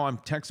ago, and now I'm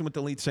texting with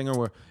the lead singer.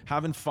 We're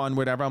having fun,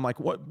 whatever. I'm like,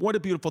 what a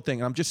beautiful thing.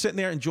 And I'm just sitting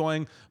there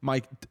enjoying.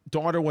 My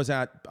daughter was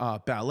at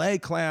ballet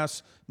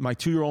class. My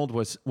 2-year-old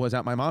was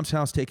at my mom's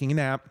house taking a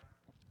nap.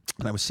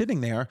 And I was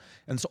sitting there,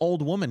 and this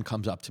old woman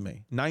comes up to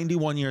me,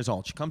 91 years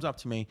old. She comes up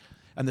to me,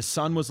 and the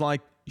sun was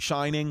like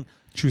shining.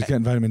 She was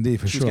getting vitamin D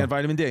for She sure. was getting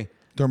vitamin D.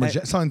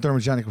 Something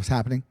thermogenic was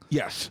happening.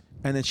 Yes.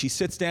 And then she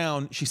sits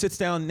down. She sits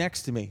down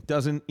next to me.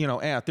 Doesn't,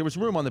 ask. There was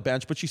room on the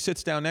bench, but she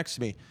sits down next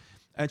to me.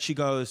 And she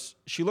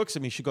looks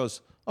at me. She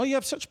goes, "Oh, you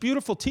have such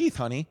beautiful teeth,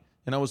 honey."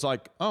 And I was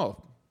like, "Oh,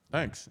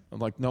 thanks." I'm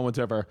like, no one's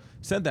ever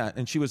said that.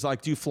 And she was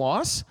like, "Do you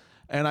floss?"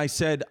 And I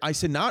said,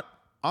 not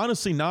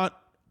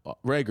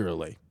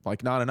regularly,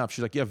 like not enough.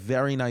 She's like, "You have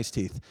very nice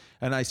teeth."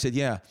 And I said,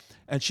 "Yeah."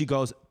 And she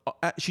goes,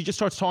 she just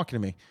starts talking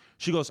to me.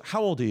 She goes,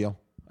 "How old are you?"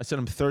 I said,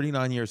 "I'm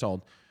 39 years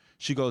old."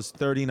 She goes,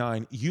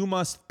 39. "You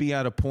must be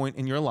at a point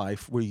in your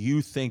life where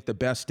you think the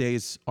best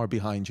days are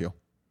behind you."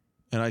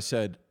 And I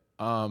said,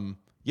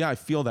 "Yeah, I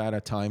feel that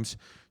at times."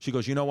 She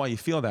goes, "You know why you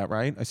feel that,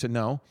 right?" I said,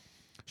 "No."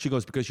 She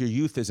goes, "Because your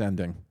youth is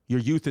ending. Your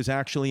youth is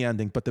actually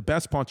ending, but the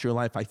best parts of your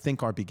life, I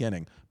think, are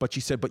beginning." But she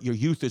said, "But your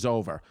youth is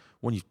over.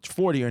 When you're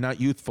 40, you're not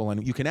youthful,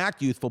 and you can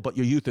act youthful, but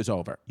your youth is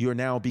over. You're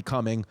now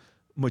becoming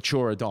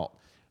mature adult."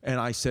 And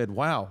I said,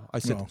 "Wow." I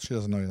said, No, she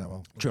doesn't know you that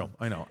well. True,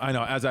 I know.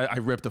 As I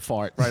ripped a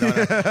fart right on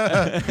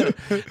her.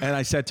 And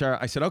I said to her,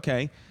 I said,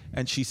 "Okay."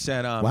 And she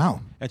said,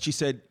 Wow. And she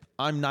said,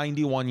 "I'm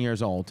 91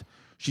 years old."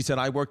 She said,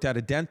 "I worked at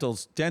a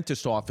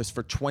dentist office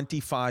for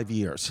 25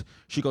 years.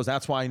 She goes,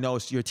 "That's why I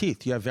noticed your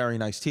teeth. You have very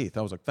nice teeth."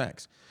 I was like,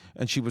 "Thanks."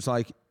 And she was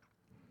like,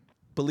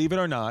 "Believe it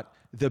or not,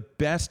 the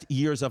best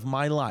years of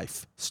my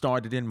life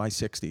started in my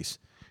 60s.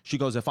 She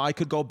goes, "If I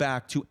could go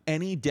back to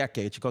any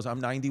decade," she goes,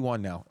 "I'm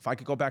 91 now. If I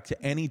could go back to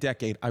any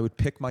decade, I would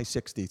pick my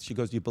 60s. She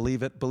goes, "Do you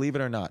believe it? Believe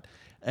it or not?"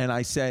 And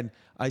I said,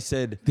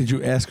 "Did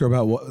you ask her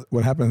about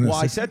what happened in the well,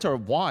 I 60s? said to her,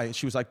 "Why?"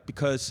 She was like,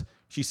 "Because,"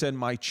 she said,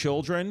 "my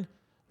children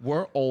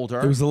were older."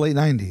 It was the late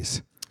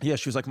 90s. Yeah,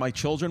 she was like, "My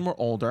children were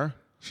older."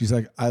 She's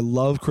like, "I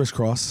love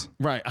crisscross."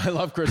 Right. I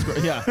love Chris.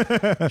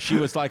 Yeah. She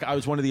was like, I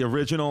was one of the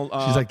original.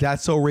 She's like,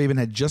 "That's So Raven"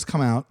 had just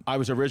come out. I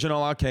was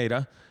original Al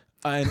Qaeda.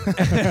 And,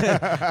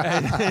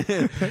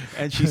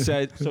 and she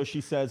said,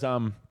 she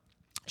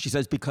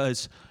says,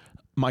 "Because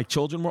my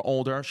children were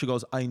older." She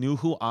goes, "I knew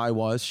who I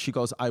was." She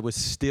goes, "I was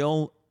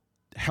still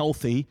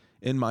healthy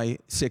in my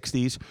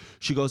 60s.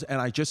 She goes,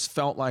 "And I just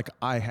felt like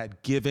I had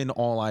given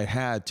all I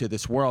had to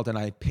this world, and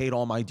I had paid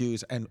all my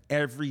dues. And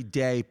every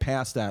day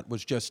past that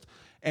was just,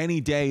 any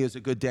day is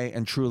a good day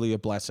and truly a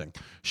blessing."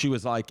 She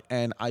was like,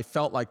 "And I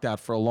felt like that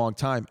for a long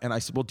time." And I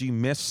said, "Well, do you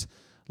miss,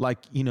 like,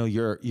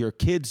 your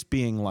kids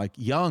being like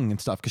young and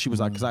stuff?" Because she was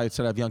like, because I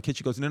said I have young kids.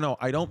 She goes, no,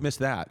 I don't miss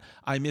that.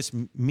 I miss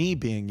me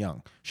being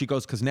young." She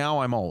goes, "Because now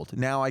I'm old.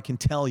 Now I can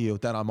tell you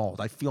that I'm old.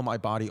 I feel my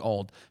body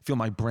old, feel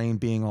my brain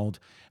being old."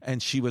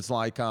 And she was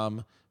like,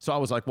 so I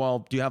was like,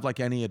 "Well, do you have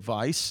like any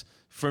advice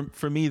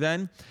for me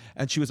then?"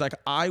 And she was like,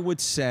 "I would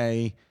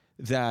say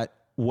that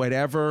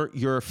whatever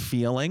you're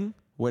feeling,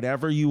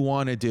 whatever you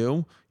want to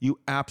do, you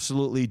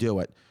absolutely do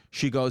it."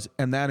 She goes,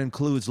 "And that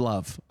includes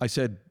love." I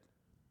said,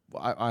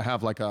 I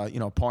have like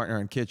a partner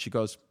and kids. She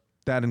goes,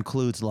 "That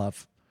includes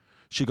love."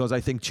 She goes, "I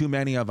think too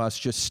many of us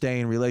just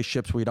stay in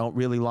relationships we don't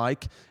really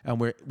like, and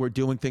we're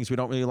doing things we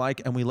don't really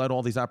like, and we let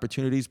all these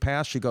opportunities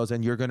pass." She goes,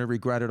 "And you're going to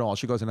regret it all."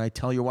 She goes, "And I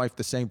tell your wife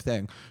the same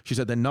thing." She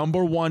said, "The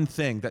number one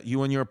thing that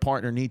you and your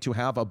partner need to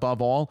have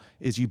above all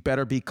is you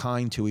better be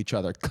kind to each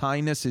other.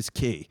 Kindness is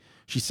key."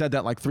 She said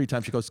that like 3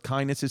 times. She goes,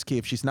 "Kindness is key.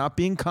 If she's not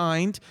being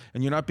kind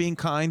and you're not being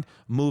kind,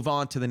 move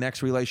on to the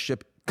next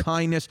relationship.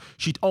 Kindness."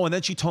 And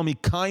then she told me,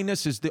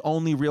 kindness is the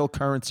only real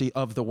currency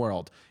of the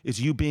world,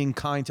 is you being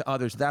kind to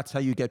others. That's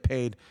how you get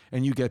paid,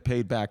 and you get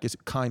paid back, is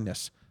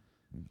kindness.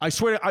 I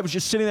swear, I was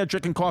just sitting there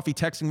drinking coffee,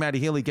 texting Maddie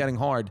Healy, getting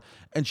hard,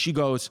 and she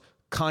goes,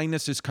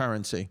 "Kindness is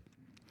currency."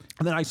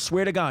 And then I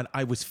swear to God,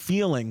 I was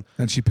feeling.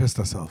 And she pissed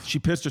herself. She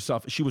pissed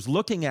herself. She was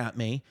looking at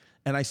me,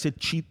 and I said,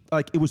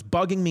 it was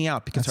bugging me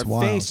out because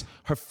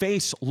her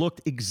face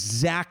looked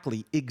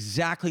exactly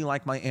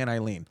like my Aunt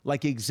Eileen.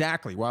 Like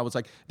exactly, where I was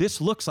like, this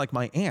looks like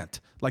my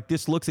aunt. Like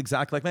this looks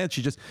exactly like my aunt.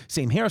 She just,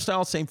 same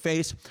hairstyle, same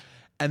face.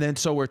 And then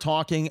so we're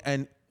talking,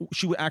 and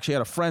she actually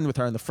had a friend with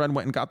her, and the friend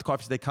went and got the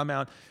coffee. So they come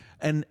out,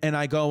 and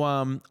I go,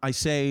 I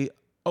say,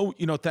 "Oh,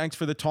 thanks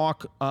for the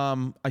talk."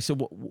 I said,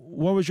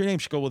 "What was your name?"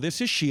 She goes, "Well,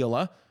 this is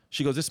Sheila."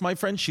 She goes, "This is my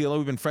friend Sheila.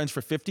 We've been friends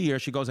for 50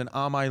 years. She goes, "And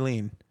I'm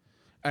Eileen."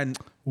 And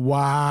wow,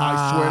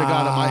 I swear to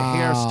God, my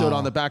hair stood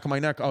on the back of my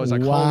neck. I was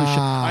like, holy shit.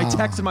 I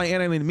texted my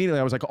Aunt Eileen immediately.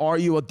 I was like, "Are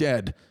you a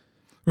dead?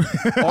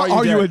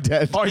 Are you a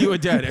dead? Are you a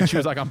dead?" And she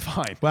was like, "I'm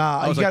fine." Wow,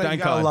 I was you like, gotta,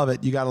 thank God. Love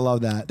it. You gotta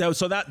love that.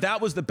 So that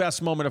was the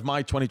best moment of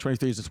my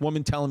 2023, is this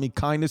woman telling me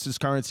kindness is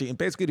currency, and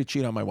basically to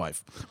cheat on my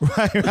wife.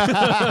 Right.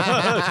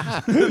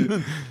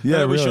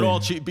 Yeah, we should really. all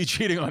be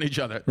cheating on each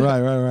other.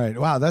 Right.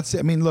 Wow, that's.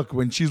 I mean, look,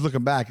 when she's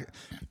looking back,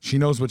 she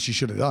knows what she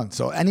should have done.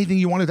 So anything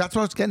you want to, that's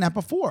what I was getting at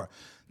before.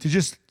 To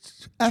just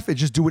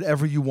just do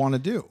whatever you want to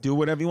do. Do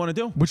whatever you want to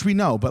do. Which we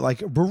know, but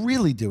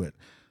really do it.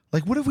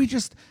 Like, what if we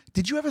just?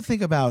 Did you ever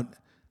think about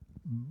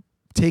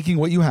taking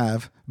what you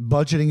have,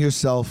 budgeting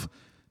yourself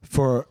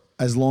for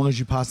as long as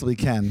you possibly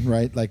can,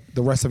 right? Like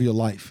the rest of your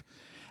life,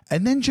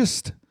 and then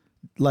just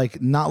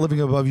like not living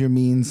above your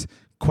means,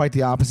 quite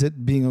the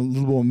opposite, being a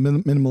little more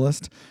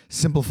minimalist,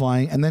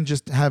 simplifying, and then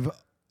just have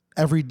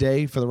every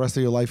day for the rest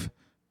of your life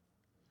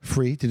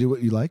free to do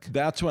what you like?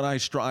 That's what I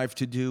strive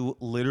to do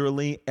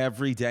literally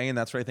every day, and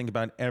that's what I think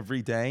about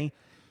every day.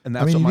 And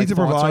that's I mean, what you my need to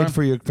thoughts provide are.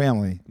 for your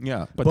family.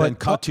 Yeah, but then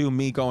cut to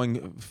me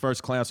going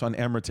first class on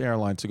Emirates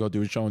Airlines to go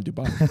do a show in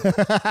Dubai.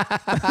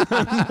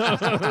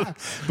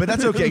 But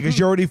that's okay because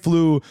you already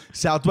flew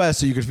Southwest,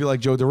 so you could feel like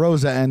Joe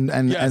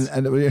DeRosa Yes.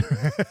 and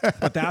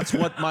But that's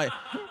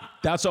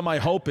what my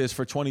hope is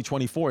for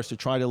 2024 is to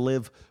try to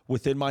live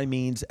within my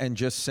means and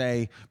just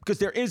say, because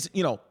there is,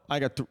 I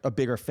got a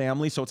bigger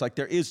family, so it's like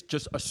there is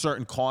just a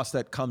certain cost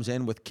that comes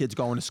in with kids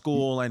going to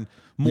school and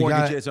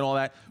mortgages and all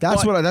that.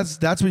 That's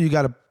what you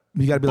got to.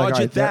 You got to be like, all right,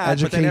 budget that,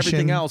 education. but then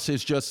everything else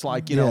is just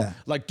like,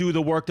 like do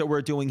the work that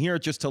we're doing here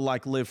just to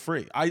like live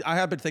free. I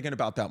have been thinking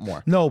about that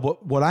more. No,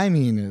 but what I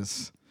mean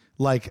is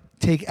like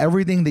take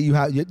everything that you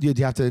have. You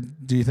have to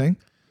do your thing.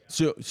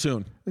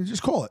 Soon.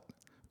 Just call it.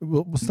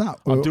 We'll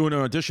stop. I'm doing an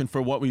audition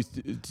for what we.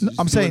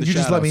 I'm saying you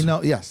just let me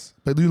know. Yes,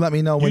 but you let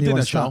me know when you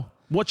want to show. stop.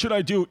 What should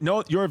I do?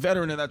 No, you're a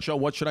veteran of that show.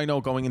 What should I know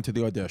going into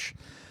the audition?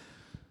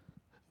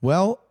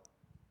 Well,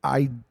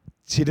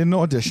 she didn't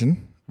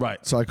audition.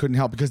 Right. So I couldn't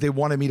help because they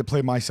wanted me to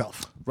play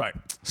myself. Right.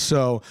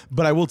 So,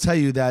 but I will tell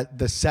you that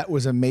the set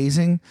was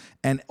amazing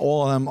and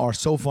all of them are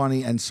so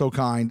funny and so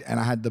kind.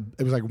 And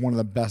it was like one of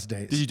the best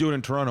days. Did you do it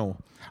in Toronto?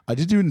 I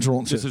did do it in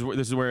Toronto. This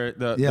is where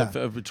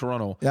the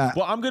Toronto. Yeah.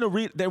 Well, I'm going to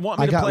read. They want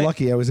me to play. I play. got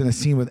lucky. I was in a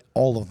scene with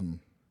all of them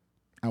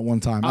at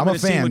one time. I'm a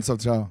fan. So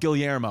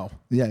Guillermo.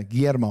 Yeah.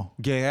 Guillermo.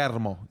 Yeah.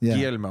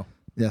 Guillermo.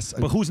 Yes.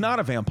 But who's not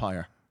a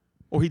vampire?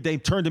 Or they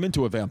turned him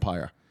into a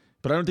vampire.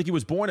 But I don't think he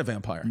was born a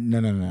vampire.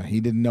 No. He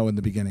didn't know in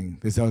the beginning.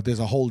 There's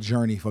a whole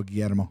journey for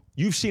Guillermo.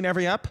 You've seen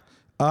every ep?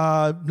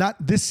 Not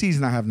this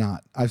season. I have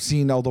not. I've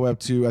seen all the way up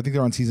to. I think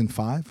they're on season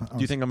 5. Do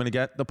you think I'm going to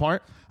get the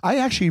part? I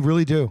actually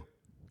really do.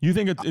 You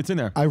think it's in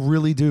there? I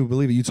really do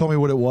believe it. You told me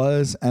what it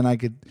was, and I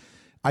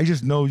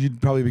just know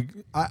you'd probably be.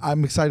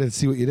 I'm excited to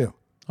see what you do.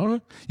 All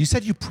right. You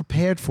said you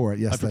prepared for it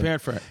yesterday. I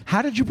prepared for it.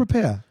 How did you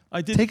prepare?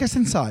 I did. Take us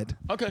inside.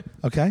 Okay.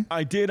 Okay.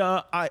 I did.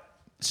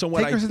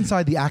 Take us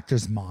inside the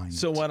actor's mind.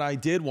 So what I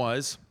did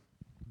was.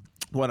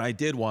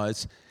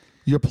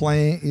 You're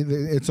playing.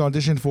 It's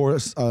audition for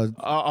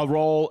a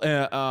role.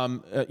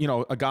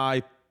 A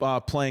guy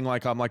playing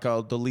like I'm like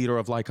the leader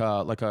of like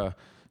a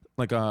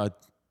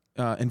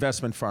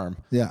investment firm.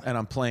 Yeah. And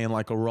I'm playing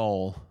like a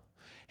role.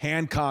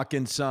 Hancock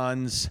and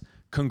Sons.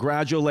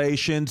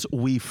 Congratulations,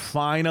 we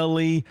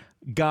finally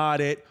got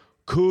it.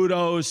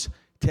 Kudos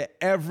to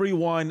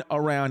everyone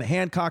around.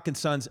 Hancock and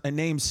Sons, a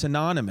name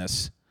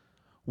synonymous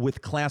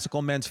with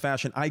classical men's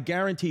fashion. I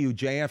guarantee you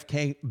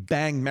JFK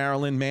banged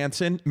Marilyn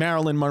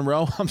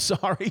Monroe,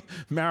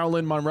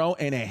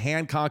 in a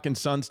Hancock and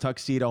Sons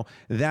tuxedo.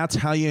 That's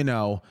how you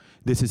know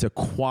this is a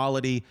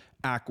quality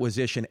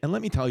acquisition. And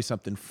let me tell you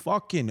something,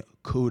 fucking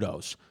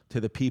kudos to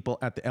the people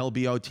at the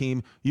LBO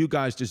team. You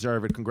guys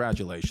deserve it.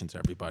 Congratulations,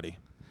 everybody.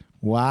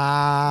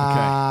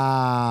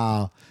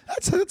 Wow.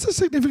 Okay. That's a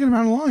significant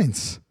amount of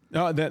lines.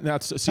 No,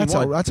 that's scene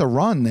one. That's a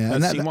run there.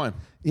 That's scene one.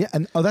 Yeah,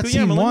 and that's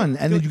scene one,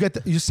 and then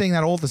you're saying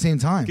that all at the same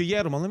time.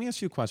 Guillermo, let me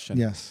ask you a question.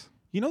 Yes.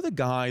 You know the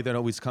guy that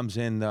always comes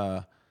in,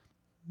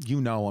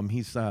 you know him,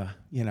 he's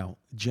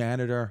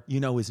janitor,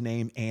 you know his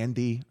name,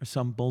 Andy or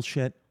some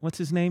bullshit. What's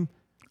his name?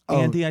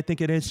 Andy, I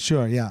think it is.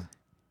 Sure, yeah.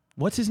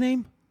 What's his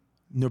name?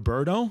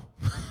 Norberto?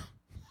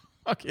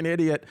 Fucking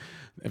idiot.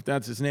 If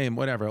that's his name,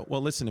 whatever.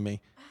 Well, listen to me.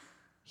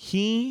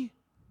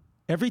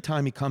 Every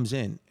time he comes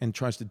in and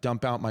tries to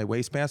dump out my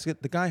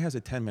wastebasket, the guy has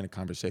a 10-minute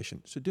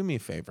conversation. So do me a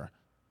favor.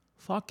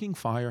 Fucking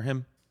fire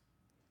him.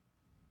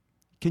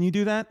 Can you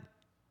do that?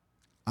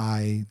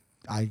 I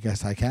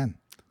guess I can.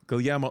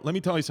 Guillermo, let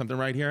me tell you something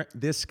right here.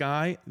 This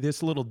guy,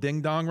 this little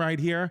ding-dong right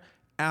here,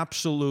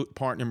 absolute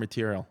partner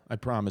material. I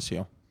promise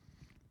you.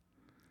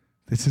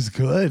 This is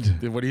good.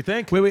 What do you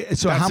think? Wait.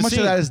 So how much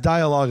of that is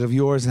dialogue of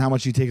yours, and how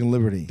much you taking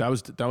liberty?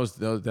 That's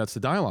the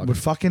dialogue. With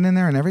fucking in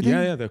there and everything.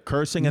 Yeah, the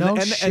cursing, and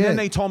then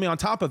they told me on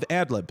top of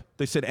ad lib.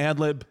 They said ad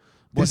lib.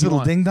 This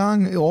little ding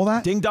dong, all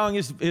that. Ding dong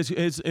is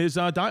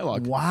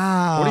dialogue.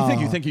 Wow. What do you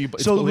think? You think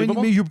it's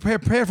believable? When you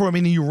prepared for it,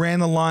 meaning you ran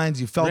the lines,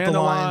 you felt the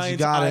lines, you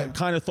got it. I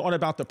kind of thought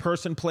about the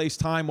person, place,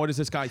 time. What does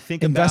this guy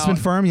think Investment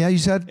about? firm, yeah, you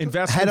said.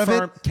 Investment head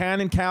firm, of it?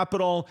 Cannon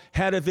Capital,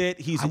 head of it.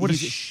 I would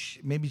have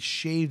maybe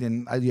shaved,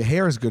 and your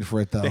hair is good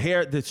for it though. The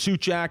hair, the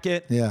suit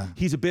jacket. Yeah.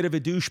 He's a bit of a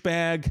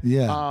douchebag.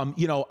 Yeah.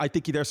 I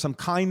think there's some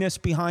kindness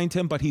behind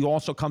him, but he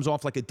also comes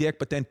off like a dick.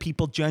 But then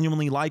people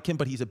genuinely like him,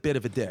 but he's a bit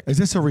of a dick. Is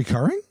this a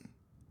recurring?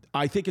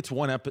 I think it's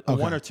one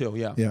or two,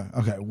 yeah. Yeah.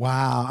 Okay.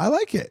 Wow. I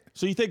like it.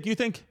 So you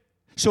think?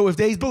 So if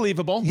it's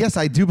believable. Yes,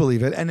 I do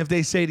believe it. And if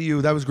they say to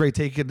you, that was great,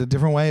 take it a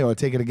different way or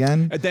take it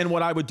again. And then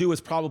what I would do is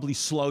probably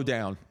slow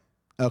down.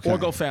 Okay. Or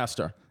go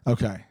faster.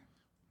 Okay.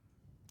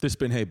 This has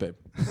been Hey Babe.